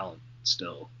 100 talent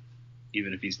still,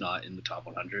 even if he's not in the top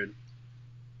 100,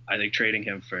 I think trading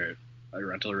him for a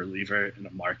rental reliever in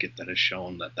a market that has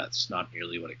shown that that's not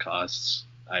nearly what it costs,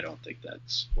 I don't think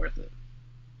that's worth it.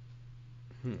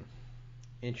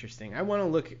 Interesting. I want to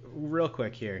look real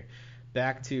quick here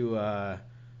back to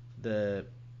the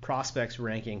prospects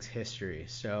rankings history.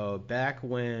 So back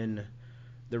when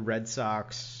the Red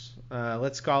Sox,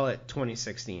 let's call it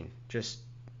 2016. Just,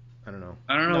 I don't know.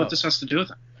 I don't know what this has to do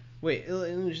with it. Wait,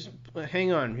 just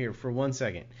hang on here for 1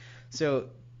 second. So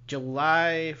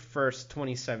July 1st,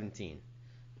 2017,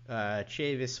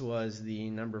 Chavis was the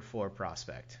number 4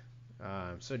 prospect.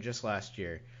 So just last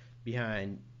year,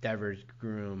 behind Devers,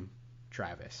 Groom,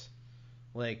 Travis.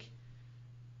 Like,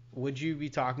 would you be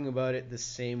talking about it the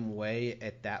same way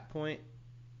at that point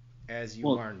as you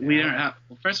are now?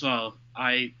 Well, first of all,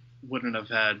 I wouldn't have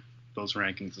had those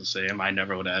rankings the same. I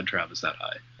never would have had Travis that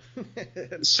high.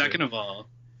 Second of all,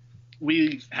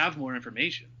 we have more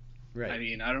information. Right. I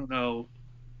mean, I don't know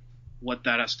what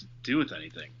that has to do with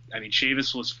anything. I mean,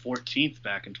 Chavis was 14th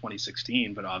back in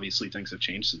 2016, but obviously things have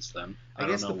changed since then. I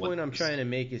guess the point I'm trying to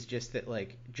make is just that,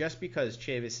 like, just because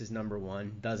Chavis is number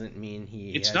 1 doesn't mean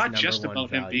it's not just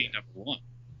about him being number 1.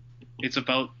 It's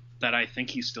about that I think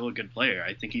he's still a good player.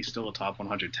 I think he's still a top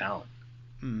 100 talent,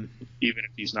 even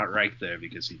if he's not ranked there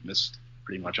because he missed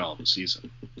pretty much all of the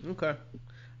season. Okay.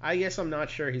 I guess I'm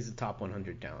not sure he's a top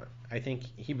 100 talent. I think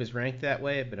he was ranked that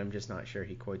way, but I'm just not sure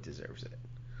he quite deserves it.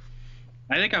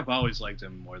 I think I've always liked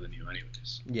him more than you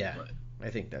anyways. Yeah, I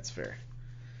think that's fair.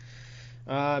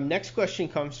 Next question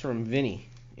comes from Vinny,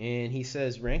 and he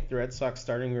says, rank the Red Sox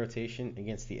starting rotation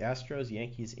against the Astros,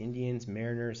 Yankees, Indians,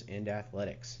 Mariners, and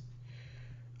Athletics.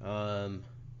 Do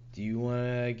you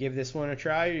want to give this one a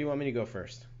try, or do you want me to go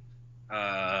first?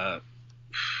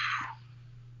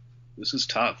 This is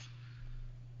tough.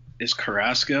 Is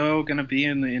Carrasco going to be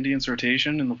in the Indians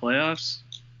rotation in the playoffs?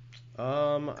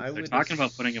 They're talking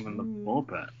about putting him in the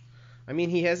bullpen. I mean,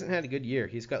 he hasn't had a good year.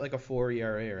 He's got like a 4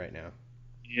 ERA right now.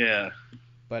 Yeah.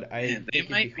 But I Man,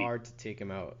 think it'd be hard to take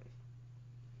him out.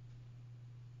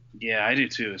 Yeah, I do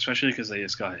too, especially because they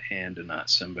just got Hand and not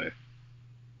Simber.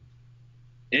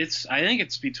 I think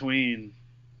it's between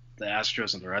the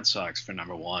Astros and the Red Sox for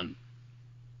number one.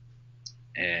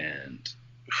 And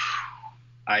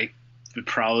I would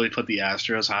probably put the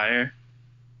Astros higher,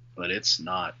 but it's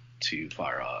not too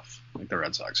far off. I think the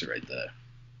Red Sox are right there.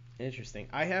 Interesting.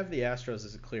 I have the Astros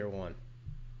as a clear one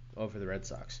over the Red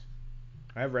Sox.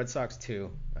 I have Red Sox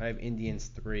 2. I have Indians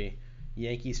 3.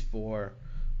 Yankees 4.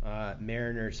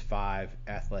 Mariners 5.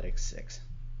 Athletics 6.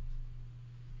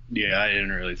 Yeah, I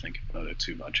didn't really think about it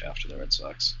too much after the Red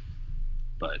Sox.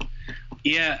 But,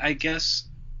 yeah, I guess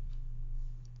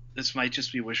this might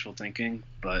just be wishful thinking,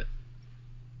 but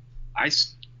I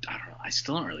don't know. I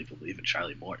still don't really believe in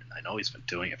Charlie Morton. I know he's been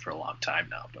doing it for a long time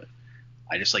now, but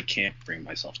I just can't bring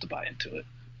myself to buy into it.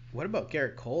 What about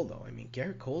Garrett Cole, though? I mean,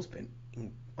 Garrett Cole's been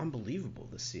unbelievable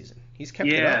this season. He's kept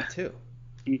it up, too.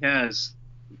 He has.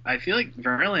 I feel like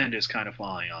Verlander is kind of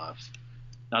falling off.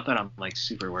 Not that I'm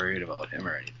super worried about him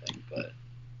or anything, but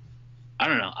I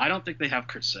don't know. I don't think they have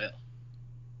Chris Sale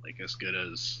as good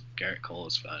as Garrett Cole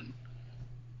has been.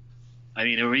 I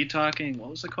mean, are we talking? What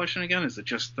was the question again? Is it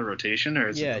just the rotation or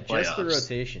is it the playoffs? Just the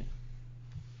rotation.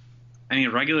 I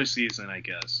mean, regular season, I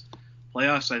guess.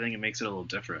 Playoffs, I think it makes it a little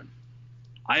different.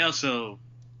 I really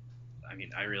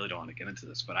don't want to get into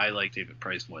this, but I like David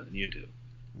Price more than you do.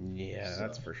 Yeah,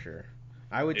 that's for sure.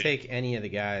 I would take any of the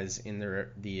guys in the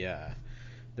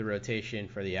rotation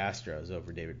for the Astros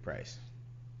over David Price,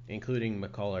 including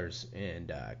McCullers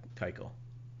and Keuchel.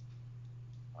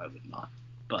 I would not.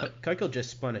 But Keuchel just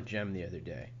spun a gem the other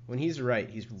day. When he's right,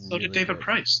 he's really so did David good.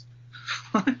 Price.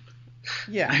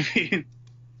 Yeah, I mean,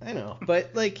 I know,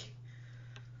 but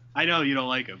I know you don't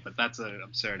like him, but that's an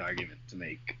absurd argument to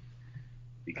make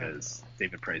because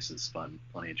David Price has spun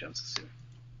plenty of gems this year.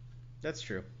 That's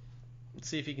true. Let's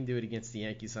see if he can do it against the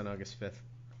Yankees on August 5th.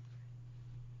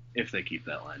 If they keep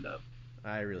that lined up.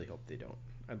 I really hope they don't.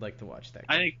 I'd like to watch that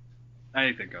game. I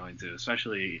think they're going to,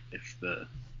 especially if the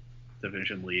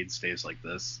division lead stays like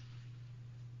this.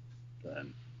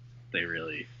 Then they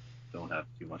really don't have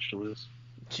too much to lose.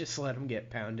 Just let him get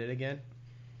pounded again?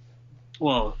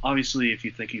 Well, obviously, if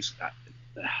you think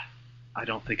I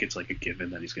don't think it's a given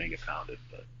that he's going to get pounded,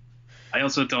 but I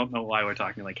also don't know why we're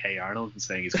talking Hey Arnold and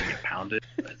saying he's going to get pounded.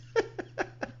 But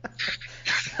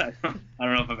I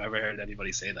don't know if I've ever heard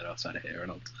anybody say that outside of Hey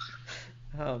Arnold.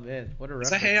 Oh, man. What a reference.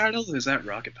 Is that Hey Arnold or is that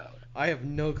Rocket Power? I have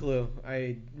no clue.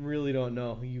 I really don't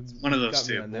know. One of those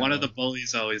two. One of the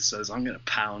bullies always says, I'm going to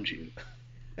pound you.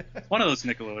 One of those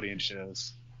Nickelodeon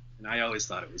shows. And I always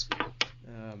thought it was weird.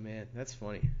 Oh, man. That's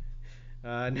funny.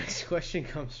 Next question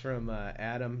comes from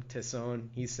Adam Tessone.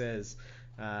 He says,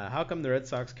 how come the Red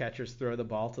Sox catchers throw the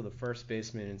ball to the first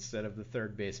baseman instead of the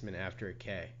third baseman after a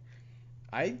K?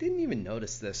 I didn't even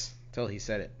notice this until he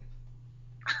said it.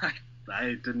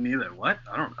 I didn't either. What?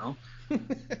 I don't know.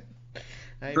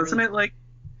 Doesn't it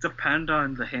depend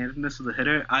on the handedness of the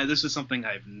hitter? This is something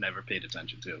I've never paid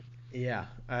attention to. Yeah,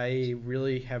 I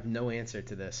really have no answer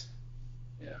to this.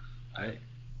 Yeah,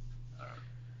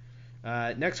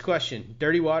 next question.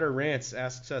 Dirty Water Rants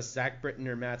asks us Zach Britton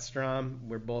or Matt Strahm.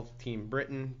 We're both Team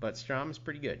Britton, but Strahm is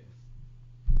pretty good.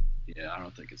 Yeah, I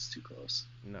don't think it's too close.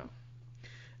 No.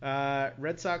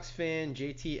 Red Sox fan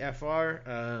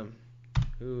JTFR,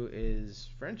 who is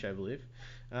French, I believe,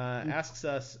 asks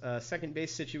us second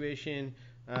base situation.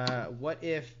 What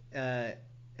if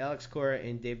Alex Cora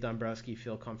and Dave Dombrowski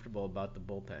feel comfortable about the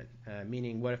bullpen?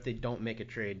 Meaning, what if they don't make a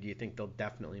trade? Do you think they'll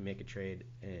definitely make a trade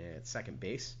at second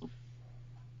base?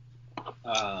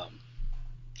 I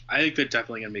think they're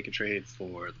definitely going to make a trade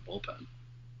for the bullpen.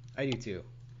 I do too.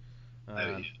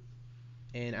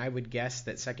 And I would guess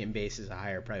that second base is a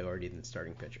higher priority than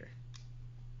starting pitcher.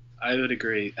 I would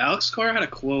agree. Alex Cora had a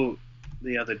quote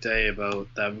the other day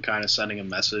about them kind of sending a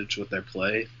message with their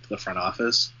play to the front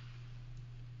office.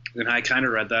 And I kind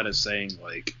of read that as saying,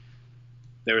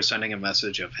 they were sending a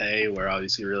message of, hey, we're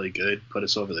obviously really good, put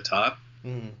us over the top.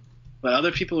 Mm-hmm. But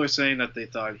other people were saying that they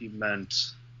thought he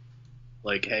meant,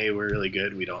 hey, we're really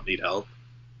good, we don't need help.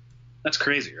 That's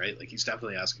crazy, right? He's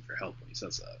definitely asking for help when he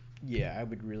says that. Yeah, I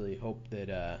would really hope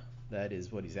that that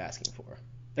is what he's asking for.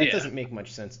 That doesn't make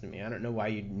much sense to me. I don't know why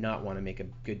you'd not want to make a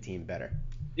good team better.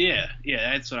 Yeah,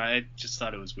 that's what I just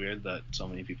thought it was weird that so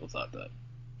many people thought that.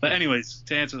 But anyways,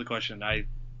 to answer the question, I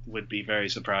would be very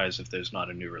surprised if there's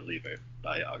not a new reliever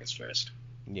by August 1st.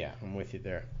 Yeah, I'm with you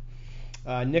there.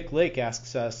 Nick Lake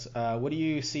asks us, what do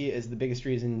you see as the biggest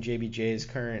reason JBJ's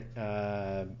current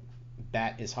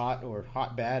bat is hot or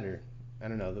hot bad, or I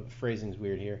don't know, the phrasing's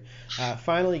weird here.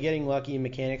 Finally getting lucky,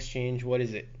 mechanics change, what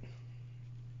is it?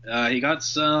 He got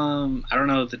some, I don't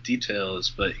know the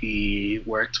details, but he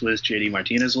worked with JD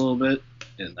Martinez a little bit,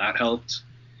 and that helped.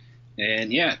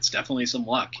 And yeah, it's definitely some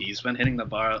luck. He's been hitting the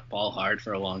ball hard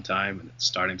for a long time, and it's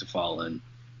starting to fall in.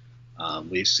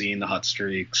 We've seen the hot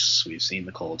streaks. We've seen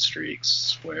the cold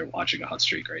streaks. We're watching a hot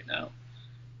streak right now.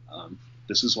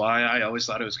 This is why I always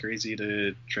thought it was crazy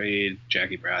to trade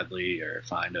Jackie Bradley or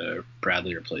find a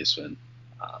Bradley replacement.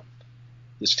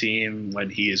 This team, when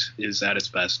he is at its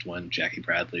best, when Jackie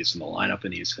Bradley's in the lineup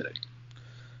and he's hitting.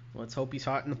 Let's hope he's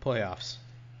hot in the playoffs.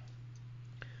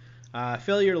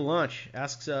 Failure to launch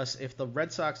asks us, if the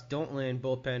Red Sox don't land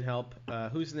bullpen help,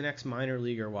 who's the next minor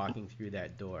leaguer walking through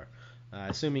that door?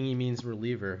 Assuming he means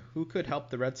reliever, who could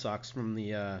help the Red Sox from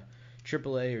the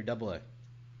AAA or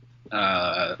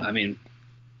AA? I mean,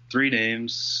 3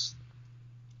 names.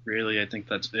 Really, I think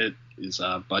that's it. Is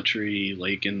Buttrey,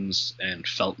 Lakins, and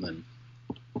Feltman.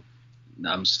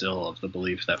 I'm still of the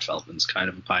belief that Feltman's kind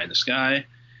of a pie in the sky,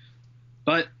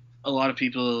 but a lot of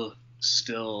people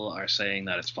still are saying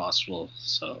that it's possible,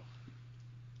 so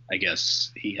I guess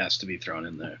he has to be thrown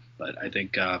in there. But I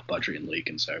think Buttrey and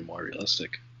Lakins are more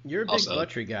realistic. You're a big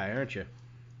Buttrey guy, aren't you?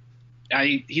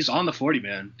 He's on the 40,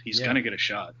 man. He's gonna get a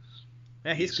shot.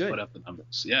 Yeah, he's good. Put up the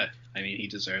numbers. Yeah, I mean, he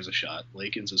deserves a shot.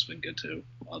 Lakins has been good too,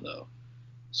 although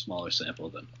smaller sample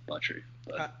than Buttrey.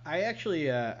 But I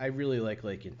really like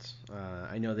Lakins.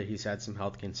 I know that he's had some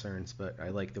health concerns, but I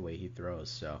like the way he throws,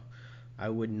 so I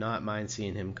would not mind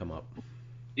seeing him come up.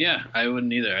 Yeah, I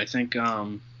wouldn't either. I think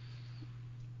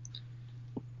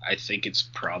it's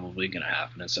probably going to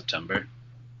happen in September,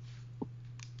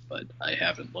 but I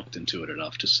haven't looked into it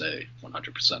enough to say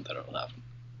 100% that it'll happen.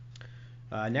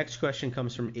 Next question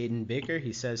comes from Aiden Baker.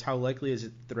 He says, how likely is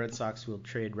it the Red Sox will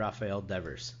trade Rafael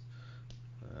Devers?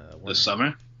 This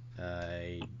summer?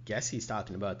 I guess he's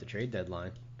talking about the trade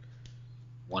deadline.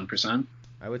 1%?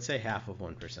 I would say half of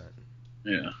 1%.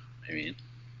 Yeah, I mean,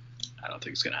 I don't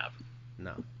think it's going to happen.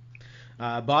 No.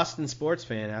 Boston sports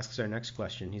fan asks our next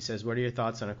question. He says, what are your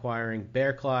thoughts on acquiring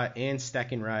Bearclaw and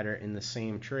Steckenrider in the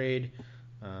same trade?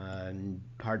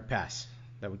 Hard pass.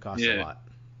 That would cost a lot.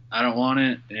 I don't want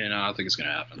it, and I don't think it's going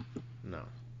to happen. No.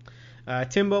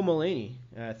 Timbo Mulaney,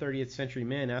 30th Century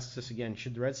Man, asks us again,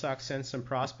 should the Red Sox send some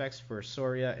prospects for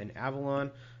Soria and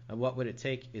Avalon? What would it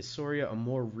take? Is Soria a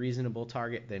more reasonable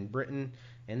target than Britton?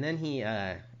 And then he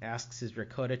asks, is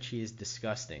ricotta cheese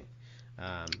disgusting?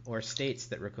 Or states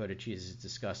that ricotta cheese is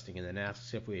disgusting, and then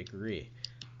asks if we agree.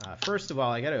 First of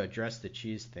all, I got to address the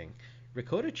cheese thing.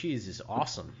 Ricotta cheese is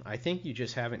awesome. I think you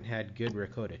just haven't had good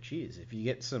ricotta cheese. If you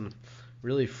get some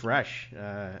really fresh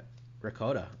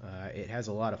ricotta, it has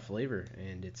a lot of flavor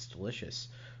and it's delicious.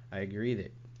 I agree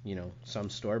that some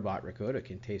store-bought ricotta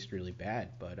can taste really bad,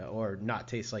 but or not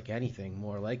taste like anything,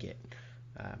 more like it.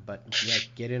 But yeah,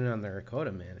 get in on the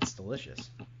ricotta, man. It's delicious.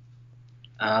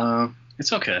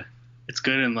 It's okay. It's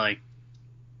good in like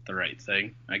the right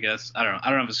thing, I guess. I don't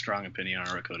have a strong opinion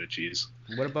on ricotta cheese.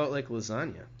 What about like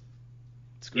lasagna?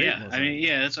 It's great. Yeah, lasagna. I mean,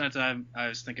 that's what I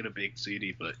was thinking of baked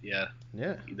ziti, but yeah.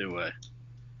 Either way.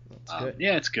 Good.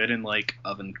 Yeah, it's good in like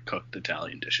oven cooked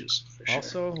Italian dishes for sure.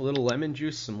 Also, a little lemon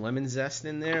juice, some lemon zest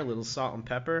in there, a little salt and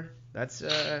pepper. That's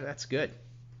good.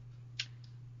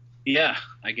 Yeah,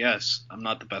 I guess. I'm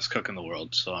not the best cook in the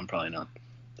world, so I'm probably not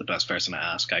the best person to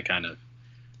ask. I kind of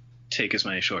take as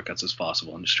many shortcuts as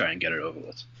possible and just try and get it over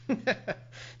with.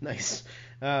 Nice.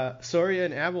 Soria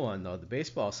and Avalon, though, the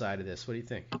baseball side of this, what do you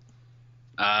think?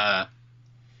 Avalon,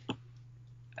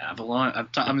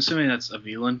 I'm assuming that's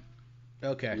Avilan.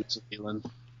 Okay. It's Avilan.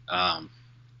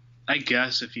 I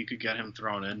guess if you could get him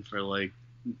thrown in for like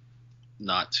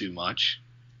not too much,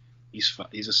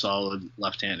 he's a solid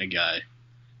left-handed guy.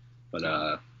 But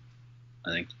I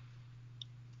think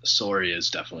Soria is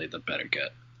definitely the better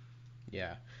get.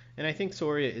 Yeah, and I think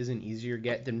Soria is an easier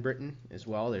get than Britton as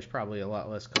well. There's probably a lot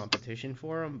less competition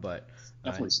for him, but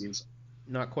definitely seems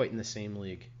not quite in the same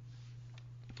league.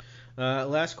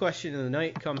 Last question of the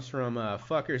night comes from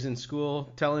fuckers in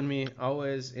school telling me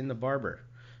always in the barber.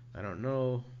 I don't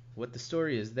know what the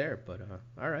story is there, but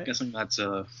all right. I'm guessing that's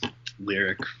a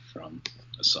lyric from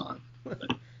a song, but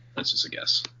that's just a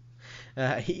guess.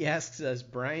 He asks us,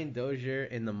 Brian Dozier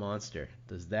in The Monster,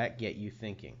 does that get you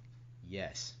thinking?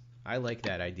 Yes. I like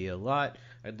that idea a lot.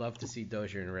 I'd love to see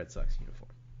Dozier in a Red Sox uniform.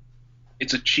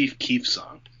 It's a Chief Keef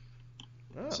song.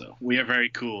 Oh. So we are very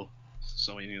cool.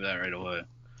 So we knew that right away.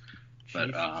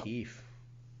 Chief Keef.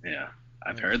 Yeah,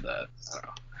 I've heard that. I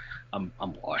don't know.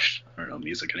 I'm washed. I don't know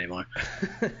music anymore.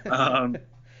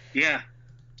 Yeah,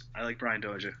 I like Brian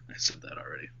Dozier. I said that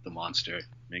already. The Monster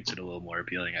makes it a little more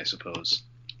appealing, I suppose.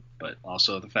 But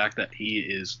also the fact that he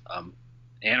is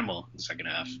Animal in the second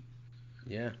half.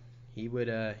 Yeah, He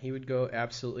would go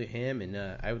absolutely ham, and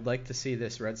I would like to see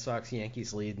this Red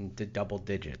Sox-Yankees lead into double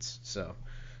digits. So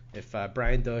if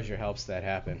Brian Dozier helps that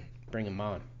happen, bring him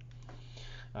on.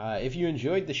 If you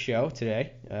enjoyed the show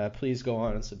today, please go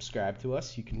on and subscribe to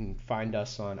us. You can find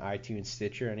us on iTunes,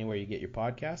 Stitcher, anywhere you get your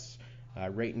podcasts.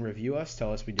 Rate and review us.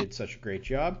 Tell us we did such a great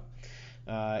job.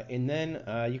 And then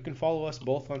you can follow us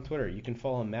both on Twitter. You can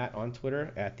follow Matt on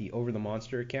Twitter at the Over the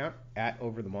Monster account,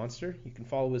 @OverTheMonster. You can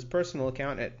follow his personal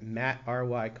account at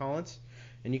MattRYCollins.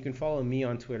 And you can follow me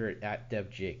on Twitter at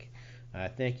DevJake.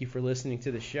 Thank you for listening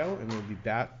to the show, and we'll be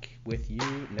back with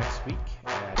you next week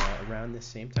at around this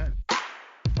same time.